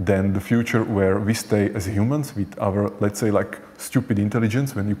better than the future where we stay as humans with our, let's say, like stupid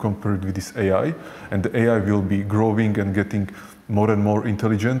intelligence when you compare it with this AI, and the AI will be growing and getting more and more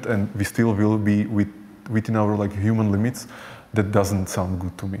intelligent, and we still will be within our like human limits. That doesn't sound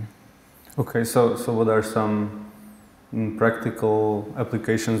good to me. Okay, so what are some practical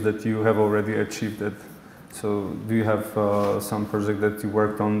applications that you have already achieved? So do you have some project that you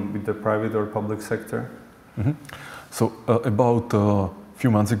worked on with the private or public sector? Mm-hmm. So about a few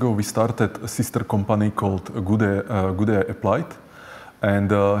months ago, we started a sister company called GoodAI Applied,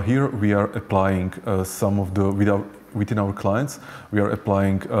 and here we are applying some of the within our clients. We are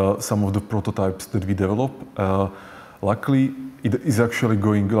applying some of the prototypes that we develop. Luckily, it is actually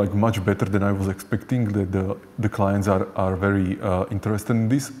going like much better than I was expecting. That the clients are very interested in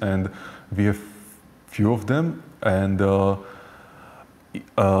this, and we have few of them, and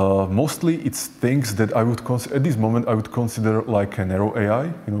Mostly it's things that I would at this moment I would consider like a narrow AI,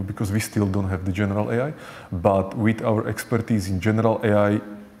 you know, because we still don't have the general AI. But with our expertise in general AI,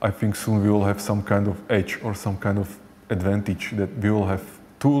 I think soon we will have some kind of edge or some kind of advantage, that we will have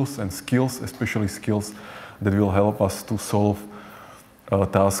tools and skills, especially skills that will help us to solve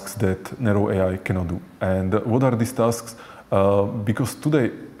tasks that narrow AI cannot do. And what are these tasks? Because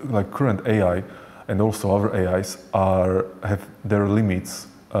today, like current AI and also our AIs have their limits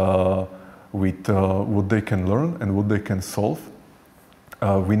with what they can learn and what they can solve.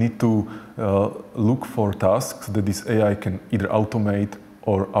 We need to look for tasks that this AI can either automate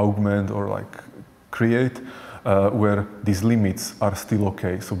or augment or like create, where these limits are still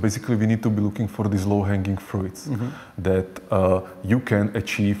okay. So basically we need to be looking for these low-hanging fruits that you can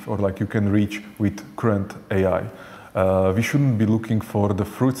achieve or like you can reach with current AI. We shouldn't be looking for the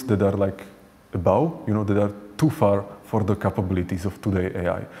fruits that are like above, you know, that are too far for the capabilities of today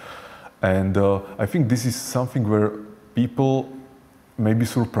AI. And I think this is something where people may be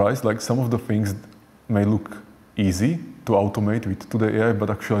surprised, like some of the things may look easy to automate with today AI, but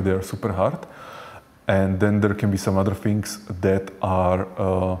actually they are super hard. And then there can be some other things that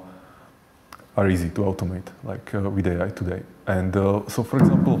are easy to automate, like with AI today. And so, for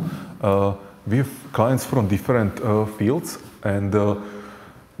example, we have clients from different fields, and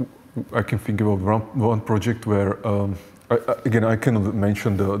I can think about one project where, again, I cannot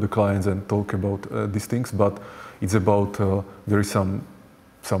mention the clients and talk about these things, but it's about there is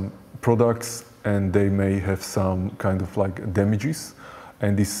some products and they may have some kind of like damages.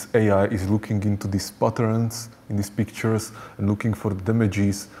 And this AI is looking into these patterns in these pictures and looking for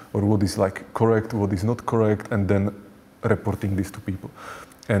damages or what is like correct, what is not correct, and then reporting this to people.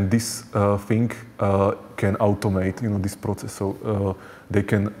 And this thing can automate, you know, this process, so they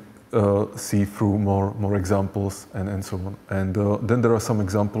can see through more examples and so on. And then there are some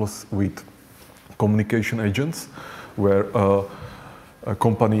examples with communication agents, where a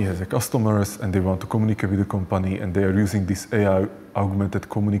company has customers and they want to communicate with the company, and they are using this AI augmented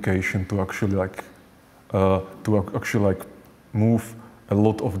communication to actually move a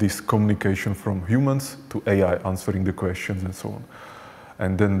lot of this communication from humans to AI answering the questions and so on.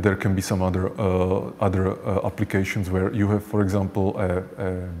 And then there can be some other applications where you have, for example, a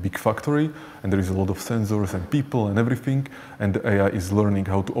big factory, and there is a lot of sensors and people and everything, and the AI is learning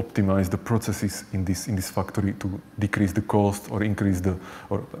how to optimize the processes in this factory to decrease the cost or increase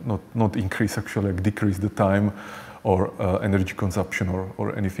or not increase, actually, like decrease the time or energy consumption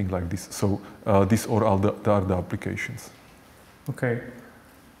or anything like this. So these are the applications. Okay,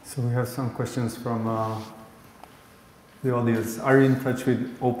 so we have some questions from the audience. Are you in touch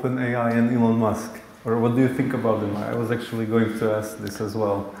with OpenAI and Elon Musk? Or what do you think about them? I was actually going to ask this as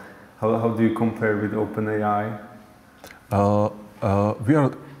well. How do you compare with OpenAI? We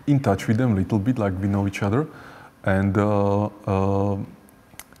are in touch with them a little bit, like we know each other. And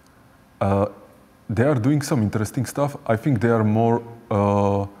they are doing some interesting stuff. I think they are more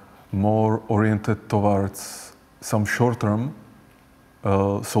oriented towards some short-term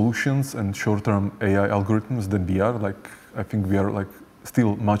solutions and short-term AI algorithms than we are. Like, I think we are like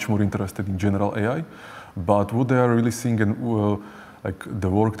still much more interested in general AI, but what they are really seeing and like the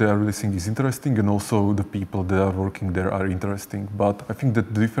work they are really seeing is interesting, and also the people that are working there are interesting. But I think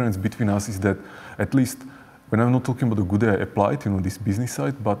that the difference between us is that, at least when I'm not talking about the GoodAI applied, you know, this business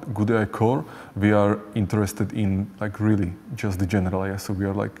side, but GoodAI core, we are interested in like really just the general AI. So we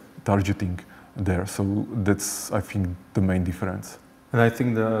are like targeting there. So that's, I think, the main difference. And I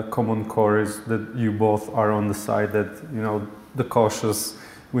think the common core is that you both are on the side that, you know, the cautious,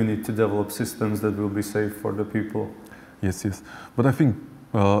 we need to develop systems that will be safe for the people. Yes, yes. But I think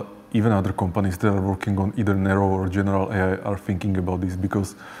even other companies that are working on either narrow or general AI are thinking about this,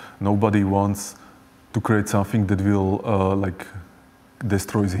 because nobody wants to create something that will like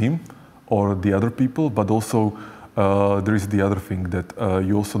destroys him or the other people, but also there is the other thing that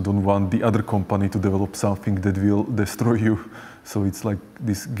you also don't want the other company to develop something that will destroy you. So it's like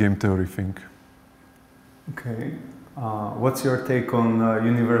this game theory thing. Okay. What's your take on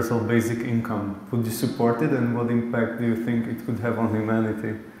universal basic income? Would you support it, and what impact do you think it could have on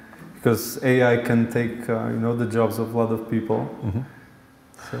humanity? Because AI can take, you know, the jobs of a lot of people. Mm-hmm.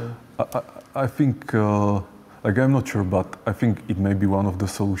 So I think, like, I'm not sure, but I think it may be one of the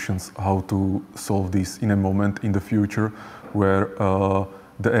solutions how to solve this in a moment in the future where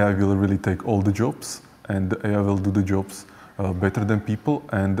the AI will really take all the jobs, and the AI will do the jobs better than people.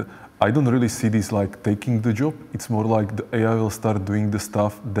 And I don't really see this like taking the job. It's more like the AI will start doing the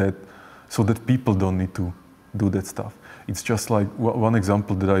stuff so that people don't need to do that stuff. It's just like one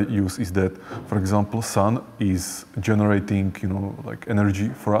example that I use is that, for example, sun is generating, like energy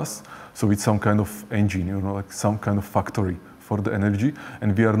for us. So it's some kind of engine, like some kind of factory for the energy,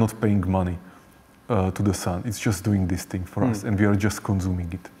 and we are not paying money to the sun. It's just doing this thing for us, and we are just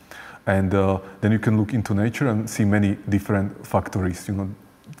consuming it. And then you can look into nature and see many different factories.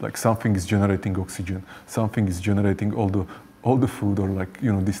 Like something is generating oxygen, something is generating all the food, or like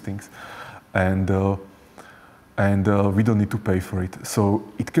these things, and we don't need to pay for it. So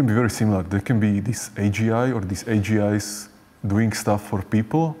it can be very similar. There can be this AGI or these AGIs doing stuff for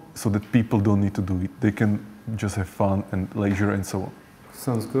people, so that people don't need to do it. They can just have fun and leisure and so on.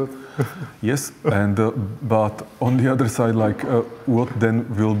 Sounds good. Yes, and but on the other side, like what then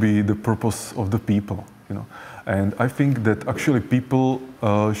will be the purpose of the people, And I think that actually people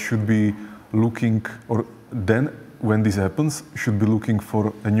should be looking, or then when this happens, should be looking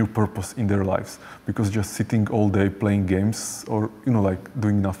for a new purpose in their lives, because just sitting all day playing games or like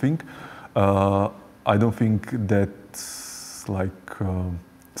doing nothing, I don't think that's like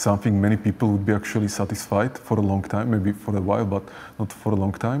something many people would be actually satisfied for a long time, maybe for a while, but not for a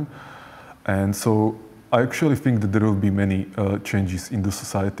long time. And so I actually think that there will be many changes in the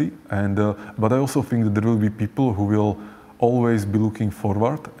society, and but I also think that there will be people who will always be looking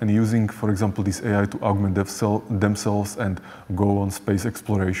forward and using, for example, this AI to augment themselves and go on space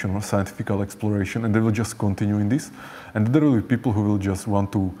exploration or scientific exploration, and they will just continue in this. And there will be people who will just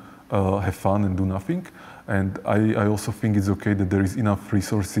want to have fun and do nothing. And I also think it's okay that there is enough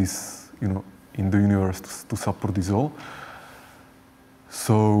resources, in the universe to support this all.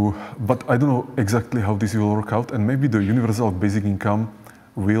 So, but I don't know exactly how this will work out, and maybe the universal basic income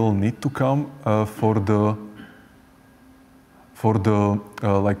will need to come for the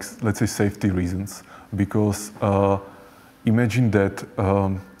like, let's say, safety reasons, because imagine that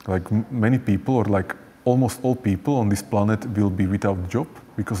like many people, or like almost all people on this planet, will be without job,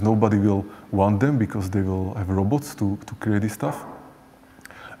 because nobody will want them, because they will have robots to create this stuff.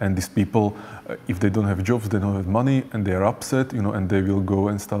 And these people, if they don't have jobs, they don't have money, and they are upset, and they will go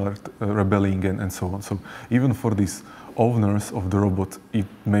and start rebelling and so on. So even for these owners of the robot, it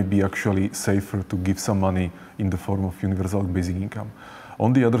may be actually safer to give some money in the form of universal basic income.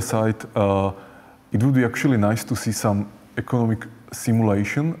 On the other side, it would be actually nice to see some economic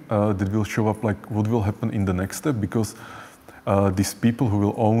simulation that will show up like what will happen in the next step, because these people who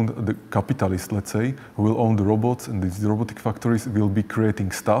will own, the capitalists, let's say, who will own the robots and these robotic factories, will be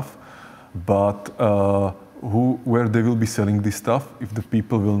creating stuff, but where they will be selling this stuff if the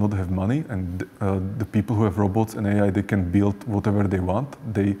people will not have money, and the people who have robots and AI, they can build whatever they want.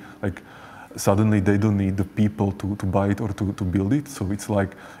 They like suddenly they don't need the people to buy it or to build it. So it's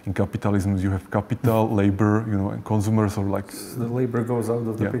like in capitalism you have capital, labor, and consumers, or like the labor goes out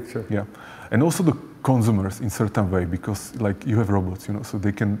of the picture. Yeah, and also the consumers in certain way, because like you have robots, so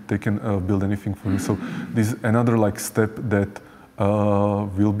they can build anything for you. So this is another like step that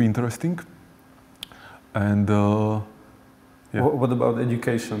will be interesting. And yeah. What about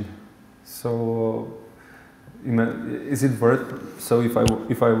education? So is it worth? So if I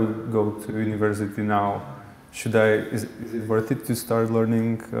would go to university now, is it worth it to start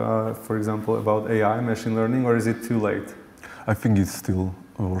learning, for example, about AI, machine learning, or is it too late? I think it's still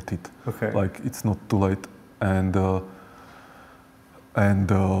worth it. Okay. Like it's not too late, and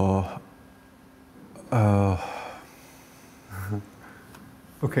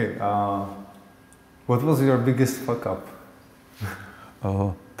okay. What was your biggest fuck up?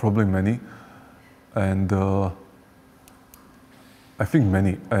 Probably many, and I think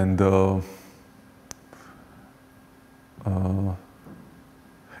many, and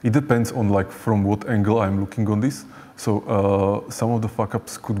it depends on like from what angle I'm looking on this. So some of the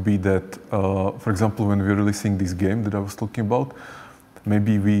fuck-ups could be that, for example, when we're releasing this game that I was talking about,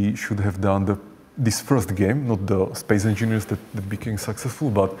 maybe we should have done this first game, not the Space Engineers that became successful,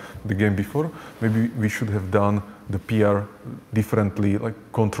 but the game before. Maybe we should have done the PR differently, like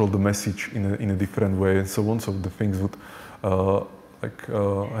control the message in a different way and so on, so the things would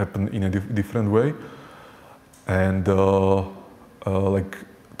happen in a different way. And like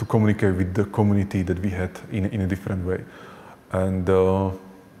to communicate with the community that we had in a different way. And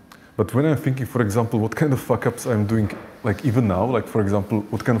but when I'm thinking, for example, what kind of fuck-ups I'm doing, like even now, like for example,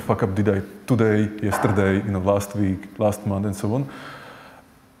 what kind of fuck-up did I today, yesterday, last week, last month, and so on,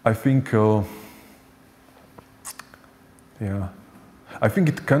 I think, yeah, I think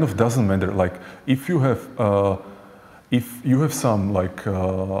it kind of doesn't matter. Like if you have some like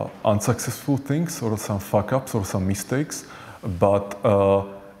unsuccessful things or some fuck-ups or some mistakes, but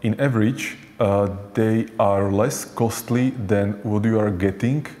in average, they are less costly than what you are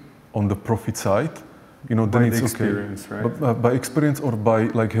getting on the profit side then by it's the experience, okay. Right? But by experience or by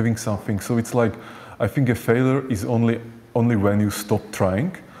like having something. So it's like, I think a failure is only when you stop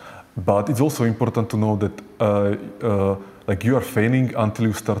trying. But it's also important to know that like you are failing until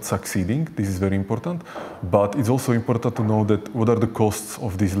you start succeeding. This is very important. But it's also important to know that what are the costs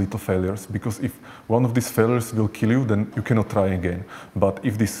of these little failures. Because if one of these failures will kill you, then you cannot try again. But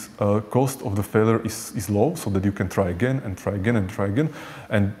if this cost of the failure is low, so that you can try again and try again and try again,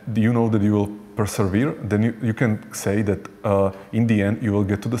 and you know that you will persevere, then you can say that in the end you will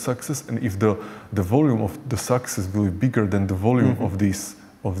get to the success. And if the volume of the success will be bigger than the volume of these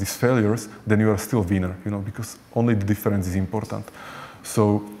failures, then you are still winner, because only the difference is important.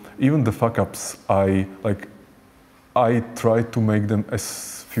 So even the fuck ups, I try to make them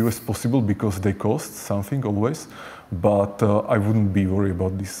as few as possible because they cost something always, but I wouldn't be worried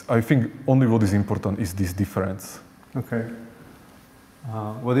about this. I think only what is important is this difference. Okay.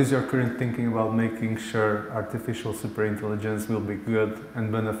 What is your current thinking about making sure artificial superintelligence will be good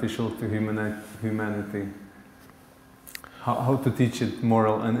and beneficial to humanity? How to teach it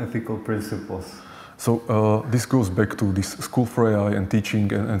moral and ethical principles? So this goes back to this school for AI and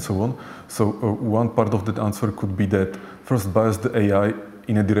teaching and so on. So one part of that answer could be that first bias the AI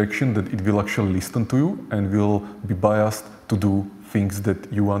in a direction that it will actually listen to you and will be biased to do things that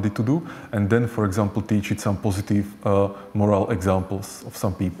you want it to do. And then, for example, teach it some positive moral examples of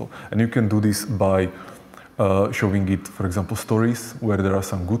some people. And you can do this by showing it, for example, stories where there are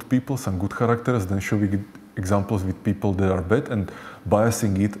some good people, some good characters, then showing it examples with people that are bad and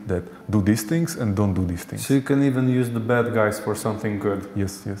biasing it that do these things and don't do these things. So you can even use the bad guys for something good.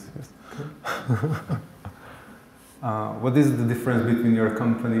 Yes. Okay. What is the difference between your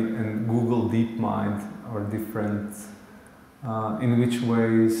company and Google DeepMind, or different? In which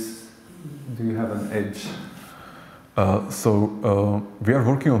ways do you have an edge? So we are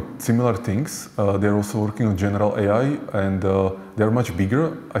working on similar things. They're also working on general AI, and they're much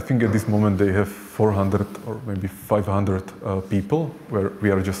bigger. I think at this moment they have 400 or maybe 500 people, where we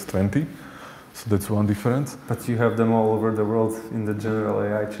are just 20. So that's one difference. But you have them all over the world in the general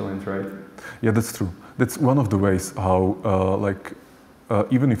AI challenge, right? Yeah, that's true. That's one of the ways how,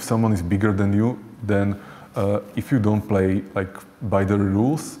 even if someone is bigger than you, then if you don't play by the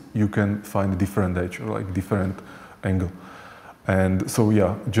rules, you can find a different edge or different angle. And so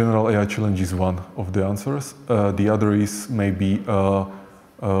yeah, general AI challenge is one of the answers. The other is maybe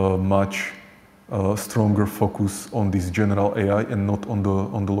much stronger focus on this general AI and not on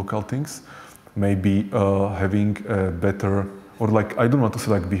the local things. Maybe having a better, or I don't want to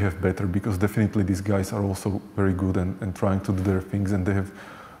say behave better, because definitely these guys are also very good and trying to do their things and they have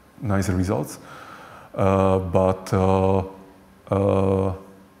nicer results.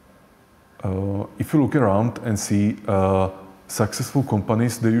 If you look around and see successful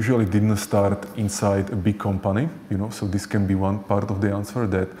companies, they usually didn't start inside a big company, so this can be one part of the answer,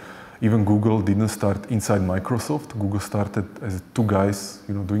 that even Google didn't start inside Microsoft. Google started as two guys,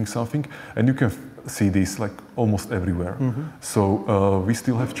 doing something, and you can see this almost everywhere. Mm-hmm. So we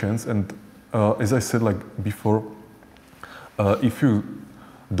still have chance, and as I said before, if you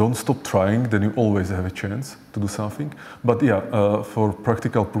don't stop trying, then you always have a chance to do something. But yeah, for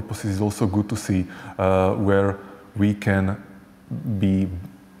practical purposes, it's also good to see where we can be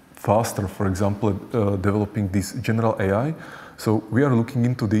faster, for example, developing this general AI. So we are looking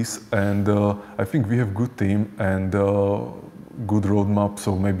into this, and I think we have good team and good roadmap,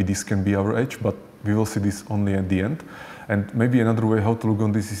 so maybe this can be our edge, but we will see this only at the end. And maybe another way how to look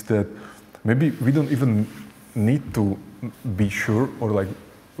on this is that maybe we don't even need to be sure, or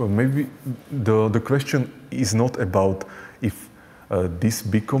maybe the question is not about if these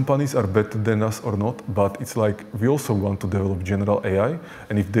big companies are better than us or not, but it's we also want to develop general AI,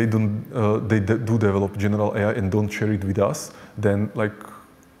 and if they don't, they do develop general AI and don't share it with us, then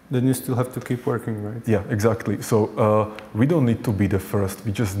then you still have to keep working, right? Yeah, exactly. So we don't need to be the first.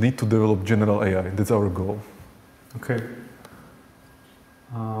 We just need to develop general AI. That's our goal. Okay.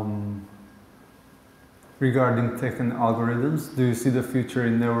 Regarding tech and algorithms, do you see the future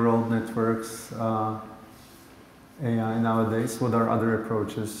in neural networks, AI nowadays? What are other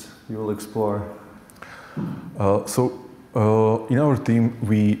approaches you will explore? In our team,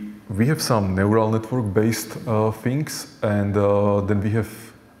 we have some neural network-based things, and then we have,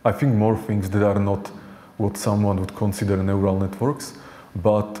 I think, more things that are not what someone would consider neural networks.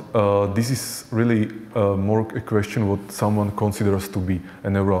 But this is really more a question what someone considers to be a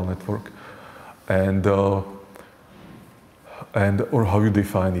neural network, and or how you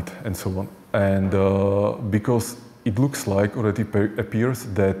define it, and so on. And because it looks like, or it appears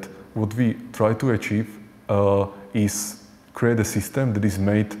that what we try to achieve is create a system that is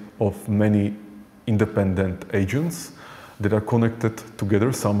made of many independent agents that are connected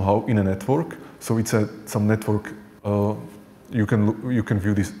together somehow in a network. So it's some network. You can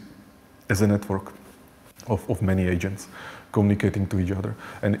view this as a network of many agents communicating to each other.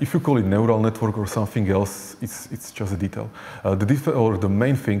 And if you call it neural network or something else, it's just a detail. The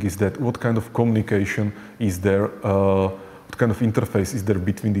main thing is that what kind of communication is there, what kind of interface is there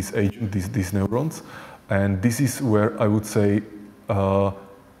between these agents, these neurons. And this is where I would say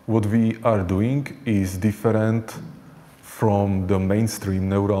what we are doing is different from the mainstream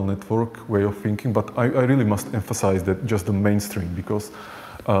neural network way of thinking, but I really must emphasize that just the mainstream, because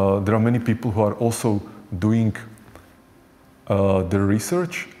there are many people who are also doing their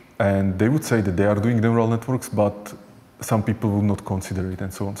research, and they would say that they are doing neural networks, but some people would not consider it,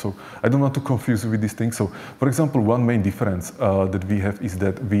 and so on. So I don't want to confuse you with these things. So, for example, one main difference that we have is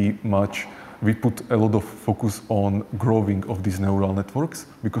that we put a lot of focus on growing of these neural networks,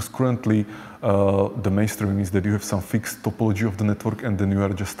 because currently the mainstream is that you have some fixed topology of the network and then you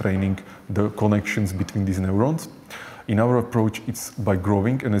are just training the connections between these neurons. In our approach, it's by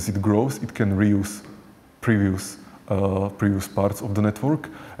growing, and as it grows, it can reuse previous parts of the network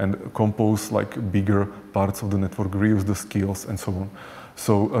and compose like bigger parts of the network, reuse the skills and so on.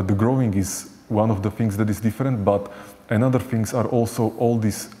 So the growing is one of the things that is different, but another things are also all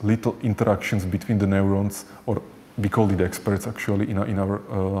these little interactions between the neurons, or we call it experts actually in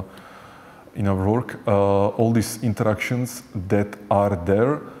our work. All these interactions that are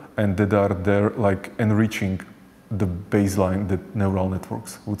there and that are there like enriching the baseline that neural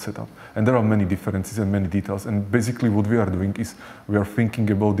networks would set up. And there are many differences and many details. And basically what we are doing is we are thinking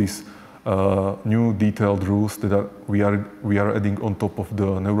about these new detailed rules that we are adding on top of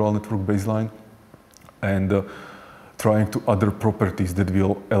the neural network baseline, and trying to other properties that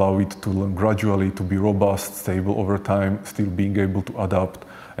will allow it to learn gradually, to be robust, stable over time, still being able to adapt,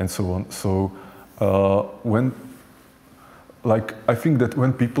 and so on. So I think that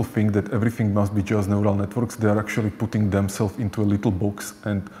when people think that everything must be just neural networks, they are actually putting themselves into a little box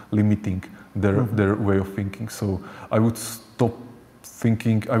and limiting their way of thinking. So I would stop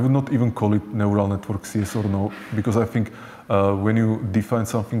thinking, I would not even call it neural networks, yes or no, because I think when you define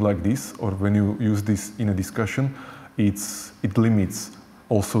something like this, or when you use this in a discussion, it limits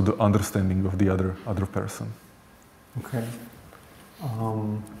also the understanding of the other person. Okay.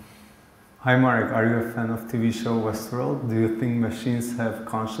 Hi Marek, are you a fan of TV show Westworld? Do you think machines have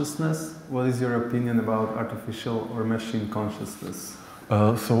consciousness? What is your opinion about artificial or machine consciousness?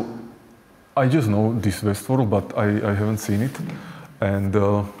 So I just know this Westworld, but I haven't seen it. And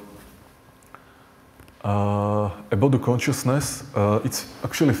about the consciousness, it's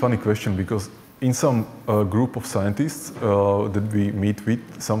actually a funny question, because in some group of scientists that we meet with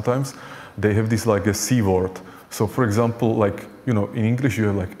sometimes, they have this like a C word. So for example, like, you know, in English you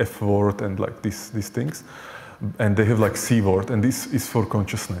have like F word and like these things, and they have like C word, and this is for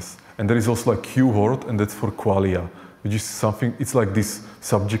consciousness. And there is also like Q word, and that's for qualia, which is something, it's like this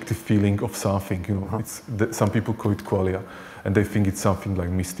subjective feeling of something, you know, some people call it qualia, and they think it's something like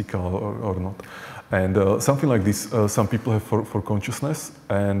mystical or not. And something like this, some people have for consciousness.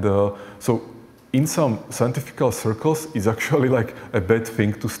 And so in some scientific circles, it's actually like a bad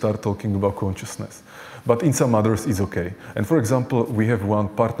thing to start talking about consciousness. But in some others, it's okay. And for example, we have one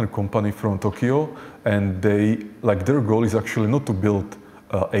partner company from Tokyo, and their goal is actually not to build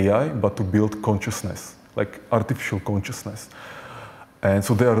AI, but to build consciousness, like artificial consciousness. And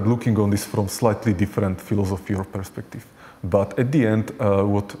so they are looking on this from slightly different philosophy or perspective. But at the end,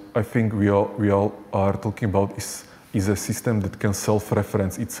 what I think we all are talking about is a system that can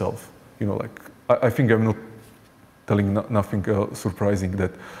self-reference itself. You know, like I think I'm not telling nothing surprising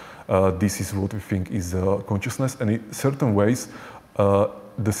that this is what we think is consciousness. And in certain ways,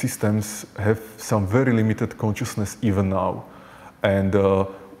 the systems have some very limited consciousness even now. And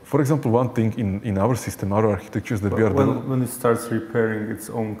for example, one thing in our system, our architectures that we are doing... When it starts repairing its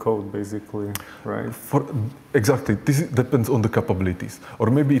own code, basically, right? Exactly. This depends on the capabilities. Or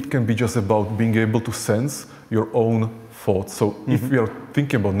maybe it can be just about being able to sense your own thoughts. So if we are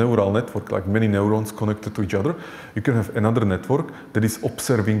thinking about neural network, like many neurons connected to each other, you can have another network that is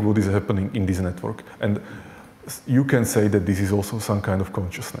observing what is happening in this network. And you can say that this is also some kind of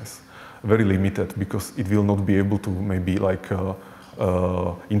consciousness. Very limited, because it will not be able to maybe like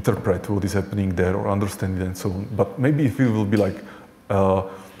interpret what is happening there or understand it and so on. But maybe if it will be like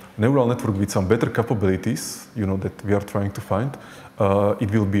neural network with some better capabilities, you know, that we are trying to find, it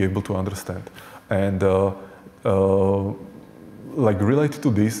will be able to understand. And like related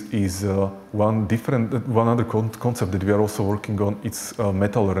to this is one other concept that we are also working on. It's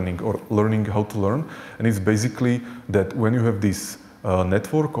meta-learning, or learning how to learn. And it's basically that when you have these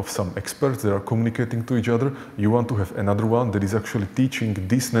network of some experts that are communicating to each other. You want to have another one that is actually teaching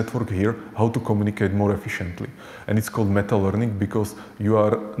this network here how to communicate more efficiently. And it's called meta-learning because you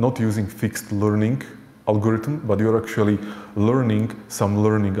are not using fixed learning algorithm, but you're actually learning some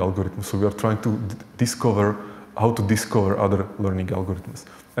learning algorithms. So we are trying to discover how to discover other learning algorithms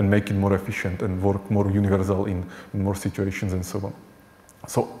and make it more efficient and work more universal in more situations and so on.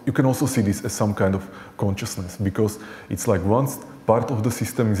 So you can also see this as some kind of consciousness because it's like once part of the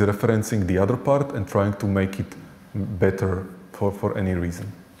system is referencing the other part and trying to make it better for any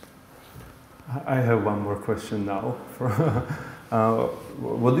reason. I have one more question now.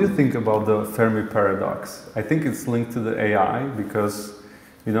 What do you think about the Fermi paradox? I think it's linked to the AI because,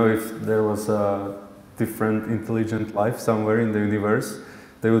 you know, if there was a different intelligent life somewhere in the universe,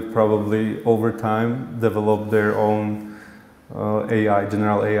 they would probably over time develop their own AI,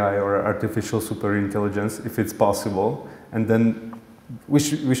 general AI or artificial superintelligence if it's possible, and then we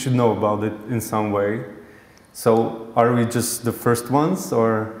should know about it in some way. So are we just the first ones,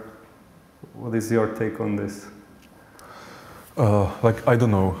 or what is your take on this? Like, I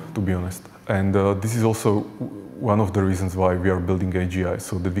don't know, to be honest. And this is also one of the reasons why we are building AGI,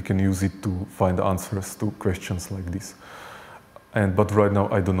 so that we can use it to find answers to questions like this. But right now,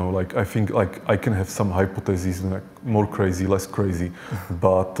 I don't know. Like, I think like I can have some hypotheses, like more crazy, less crazy,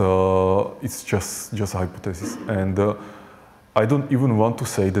 but it's just a hypothesis. And I don't even want to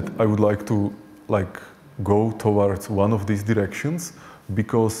say that I would like to like go towards one of these directions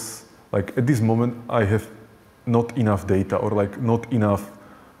because like at this moment I have not enough data or like not enough,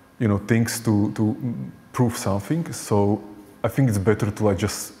 you know, things to prove something. So I think it's better to like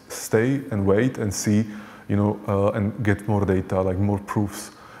just stay and wait and see, you know, and get more data, like more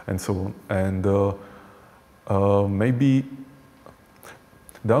proofs and so on. And maybe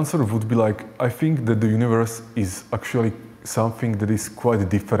the answer would be like, I think that the universe is actually something that is quite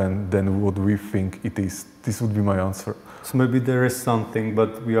different than what we think it is. This would be my answer. So maybe there is something,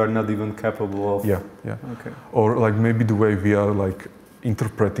 but we are not even capable of... Yeah. Okay. Or like maybe the way we are like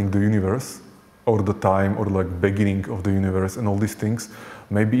interpreting the universe or the time or like beginning of the universe and all these things,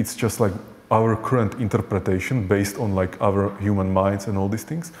 maybe it's just like our current interpretation based on like our human minds and all these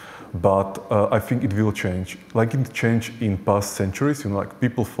things. But I think it will change. Like it changed in past centuries, you know, like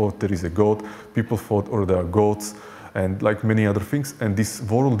people thought there is a God, people thought or there are gods and like many other things. And these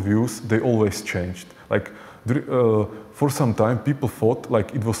worldviews, they always changed. Like for some time, people thought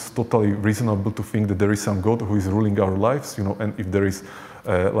like it was totally reasonable to think that there is some God who is ruling our lives, you know, and if there is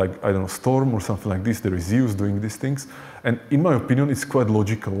like, I don't know, storm or something like this, there is Zeus doing these things. And in my opinion, it's quite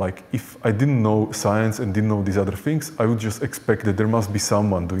logical. Like if I didn't know science and didn't know these other things, I would just expect that there must be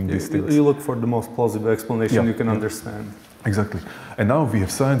someone doing these things. You look for the most plausible explanation you can understand. Exactly. And now we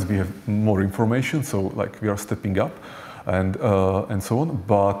have science, we have more information, so like we are stepping up and so on.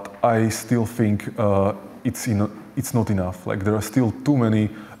 But I still think it's not enough. Like there are still too many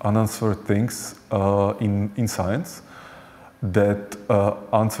unanswered things in science that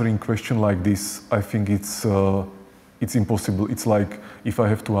answering question like this, I think it's impossible. It's like if I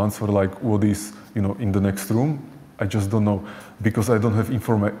have to answer like what is, you know, in the next room, I just don't know because I don't have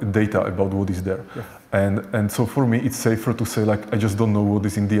data about what is there. Yeah. And so for me, it's safer to say like I just don't know what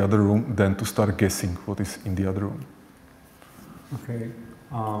is in the other room than to start guessing what is in the other room. Okay.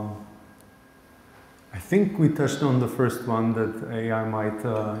 I think we touched on the first one that AI might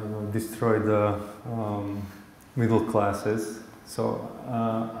you know, destroy the middle classes. So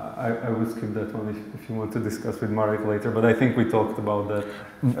I would skip that one if you want to discuss with Marek later. But I think we talked about that,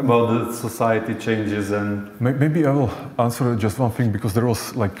 about the society changes and... Maybe I will answer just one thing because there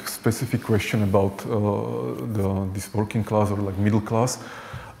was like specific question about this working class or like middle class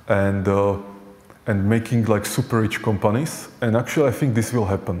and making like super rich companies. And actually I think this will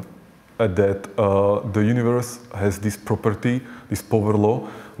happen. That the universe has this property, this power law,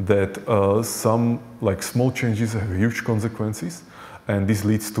 that some like small changes have huge consequences, and this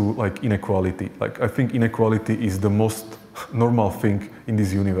leads to like inequality. Like I think inequality is the most normal thing in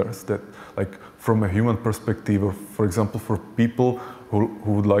this universe. That like from a human perspective, or for example for people who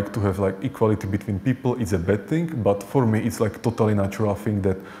would like to have like equality between people, it's a bad thing. But for me, it's like totally natural thing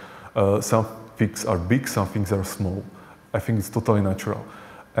that some things are big, some things are small. I think it's totally natural.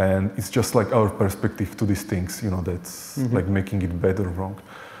 And it's just like our perspective to these things, you know, that's like making it bad or wrong.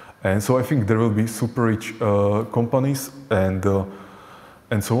 And so I think there will be super rich companies and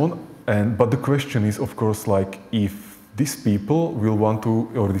so on. But the question is, of course, like if these people will want to,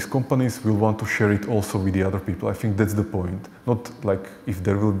 or these companies will want to share it also with the other people. I think that's the point. Not like if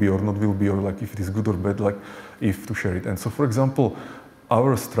there will be or not will be, or like if it is good or bad, like if to share it. And so, for example,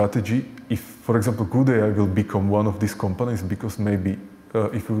 our strategy, if, for example, GoodAI will become one of these companies, because maybe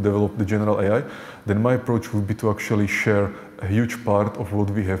if we develop the general AI, then my approach would be to actually share a huge part of what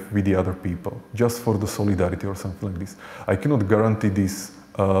we have with the other people, just for the solidarity or something like this. I cannot guarantee this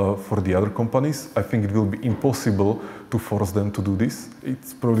for the other companies. I think it will be impossible to force them to do this.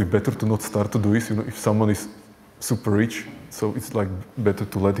 It's probably better to not start to do this. You know, if someone is super rich, so it's like better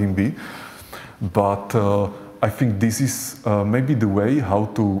to let him be. But I think this is maybe the way how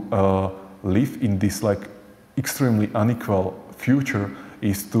to live in this like extremely unequal future,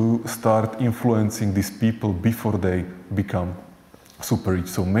 is to start influencing these people before they become super rich.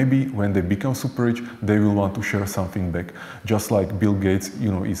 So maybe when they become super rich, they will want to share something back. Just like Bill Gates,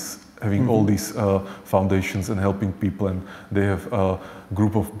 you know, is having all these foundations and helping people, and they have a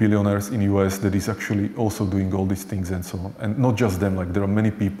group of billionaires in US that is actually also doing all these things and so on. And not just them, like there are many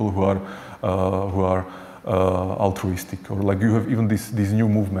people who are altruistic, or like you have even this new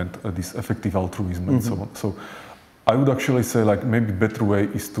movement, this effective altruism and so on. So I would actually say like maybe better way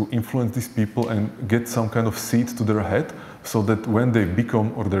is to influence these people and get some kind of seed to their head, so that when they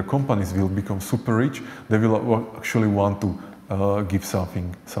become, or their companies will become super rich, they will actually want to give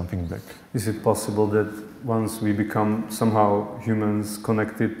something back. Is it possible that once we become somehow humans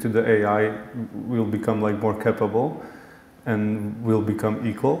connected to the AI, we'll become like more capable and we'll become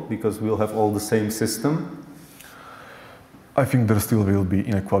equal because we'll have all the same system? I think there still will be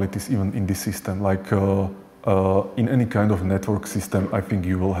inequalities even in this system. Like in any kind of network system, I think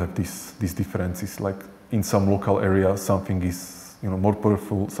you will have these differences. Like in some local area, something is, you know, more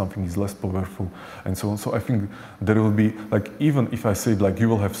powerful, something is less powerful, and so on. So I think there will be, like, even if I say like you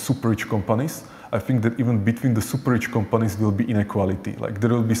will have super rich companies, I think that even between the super rich companies will be inequality. Like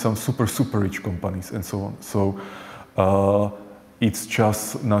there will be some super rich companies and so on. So it's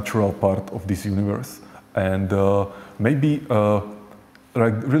just natural part of this universe. And maybe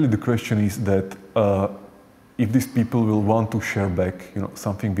like really the question is that if these people will want to share back, you know,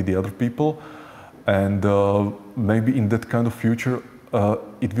 something with the other people, and maybe in that kind of future,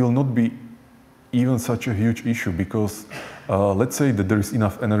 it will not be even such a huge issue, because let's say that there is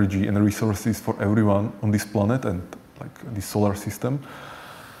enough energy and resources for everyone on this planet and like this solar system,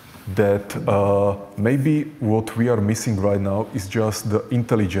 that maybe what we are missing right now is just the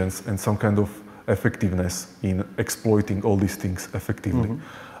intelligence and some kind of effectiveness in exploiting all these things effectively.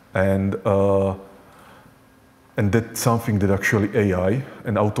 And that's something that actually AI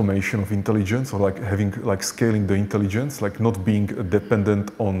and automation of intelligence, or like having, like scaling the intelligence, like not being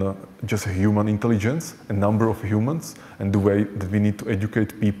dependent on just human intelligence, a number of humans, and the way that we need to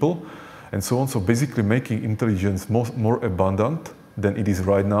educate people and so on. So basically making intelligence more abundant than it is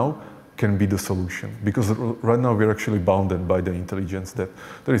right now can be the solution. Because right now we're actually bounded by the intelligence, that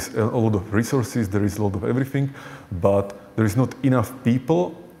there is a lot of resources, there is a lot of everything, but there is not enough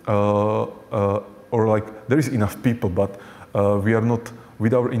people, or like there is enough people, but we are not,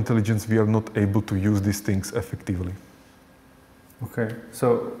 with our intelligence, we are not able to use these things effectively. Okay,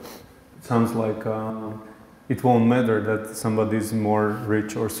 so it sounds like it won't matter that somebody is more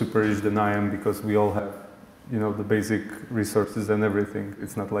rich or super rich than I am, because we all have, you know, the basic resources and everything.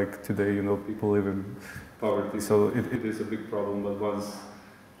 It's not like today, you know, people live in poverty, so it is a big problem. But once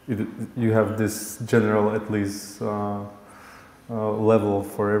you have this general, at least, level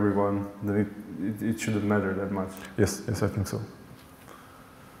for everyone, then it shouldn't matter that much. Yes, I think so.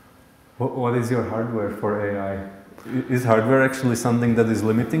 What is your hardware for AI? Is hardware actually something that is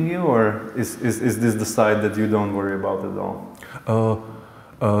limiting you, or is this the side that you don't worry about at all?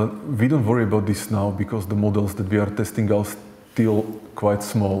 We don't worry about this now, because the models that we are testing are still quite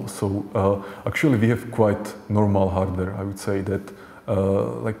small. So actually we have quite normal hardware. I would say that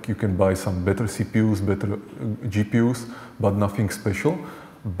like you can buy some better CPUs, better GPUs, but nothing special.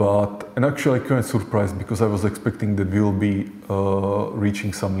 And actually I'm quite surprised, because I was expecting that we will be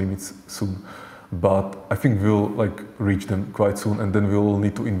reaching some limits soon. But I think we'll like reach them quite soon, and then we'll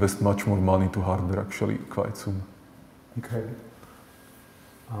need to invest much more money to hardware actually quite soon. Okay.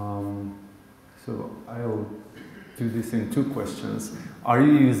 So I'll do this in two questions. Are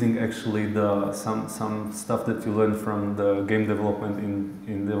you using actually some stuff that you learned from the game development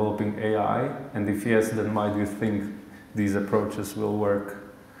in developing AI? And if yes, then why do you think these approaches will work?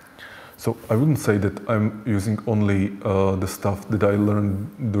 So I wouldn't say that I'm using only the stuff that I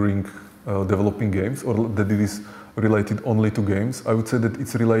learned during developing games, or that it is related only to games. I would say that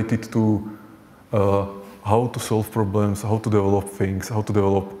it's related to how to solve problems, how to develop things, how to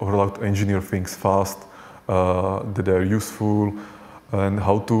develop or how to engineer things fast, that they are useful, and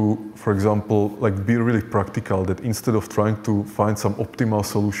how to, for example, like be really practical, that instead of trying to find some optimal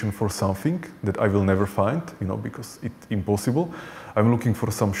solution for something that I will never find, you know, because it's impossible, I'm looking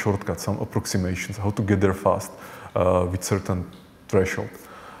for some shortcuts, some approximations, how to get there fast with certain threshold.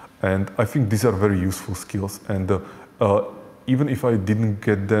 And I think these are very useful skills. And even if I didn't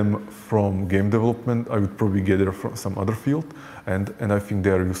get them from game development, I would probably get it from some other field, and I think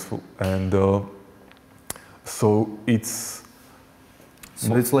they are useful. And so it's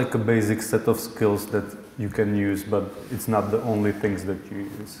like a basic set of skills that you can use, but it's not the only things that you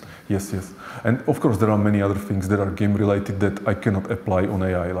use. Yes, yes. And of course there are many other things that are game related that I cannot apply on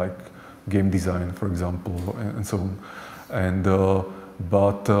AI, like game design, for example, and so on. And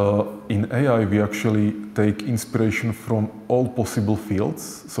but in AI, we actually take inspiration from all possible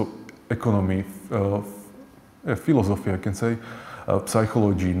fields. So economy, philosophy, I can say,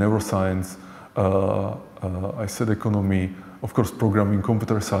 psychology, neuroscience, I said economy, of course, programming,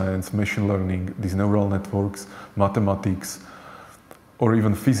 computer science, machine learning, these neural networks, mathematics, or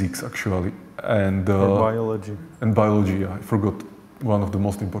even physics, actually. And biology. And biology, yeah, I forgot one of the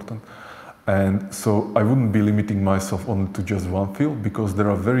most important. And so I wouldn't be limiting myself only to just one field, because there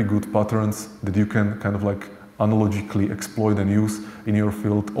are very good patterns that you can kind of like analogically exploit and use in your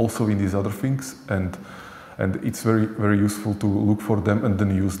field, also in these other things. And it's very, very useful to look for them and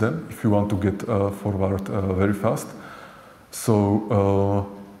then use them if you want to get forward very fast. So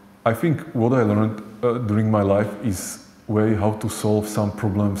I think what I learned during my life is way how to solve some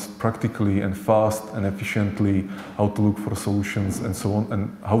problems practically and fast and efficiently, how to look for solutions and so on,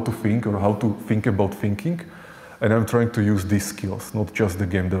 and how to think, or how to think about thinking. And I'm trying to use these skills, not just the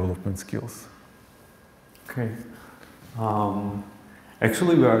game development skills. Okay.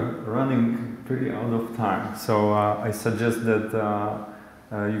 Actually, we are running pretty out of time, so I suggest that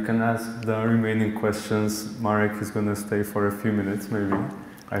you can ask the remaining questions. Marek is going to stay for a few minutes, maybe,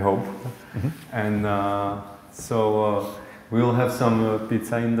 I hope. Mm-hmm. And so we'll have some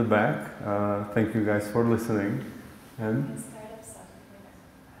pizza in the back. Thank you guys for listening. And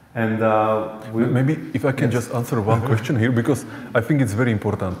maybe if I can just answer one question here, because I think it's very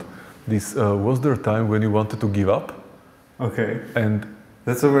important. This was there a time when you wanted to give up? Okay. And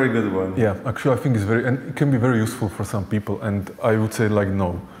that's a very good one. Yeah, actually I think it's very, and it can be very useful for some people, and I would say like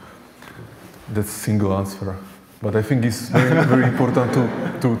no. That's a single answer. But I think it's very, very important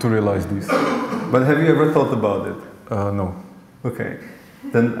to realize this. But have you ever thought about it? No. Okay.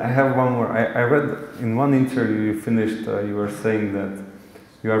 Then I have one more. I read in one interview you finished, you were saying that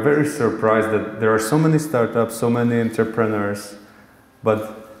you are very surprised that there are so many startups, so many entrepreneurs,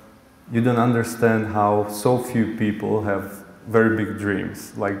 but you don't understand how so few people have very big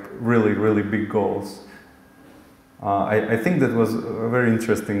dreams, like really, really big goals. I think that was very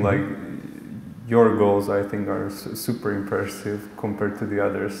interesting. Like your goals, I think, are super impressive compared to the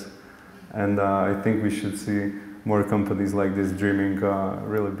others. And I think we should see more companies like this dreaming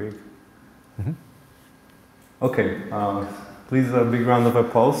really big. Mm-hmm. Okay, please a big round of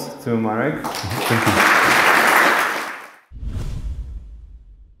applause to Marek. Thank you.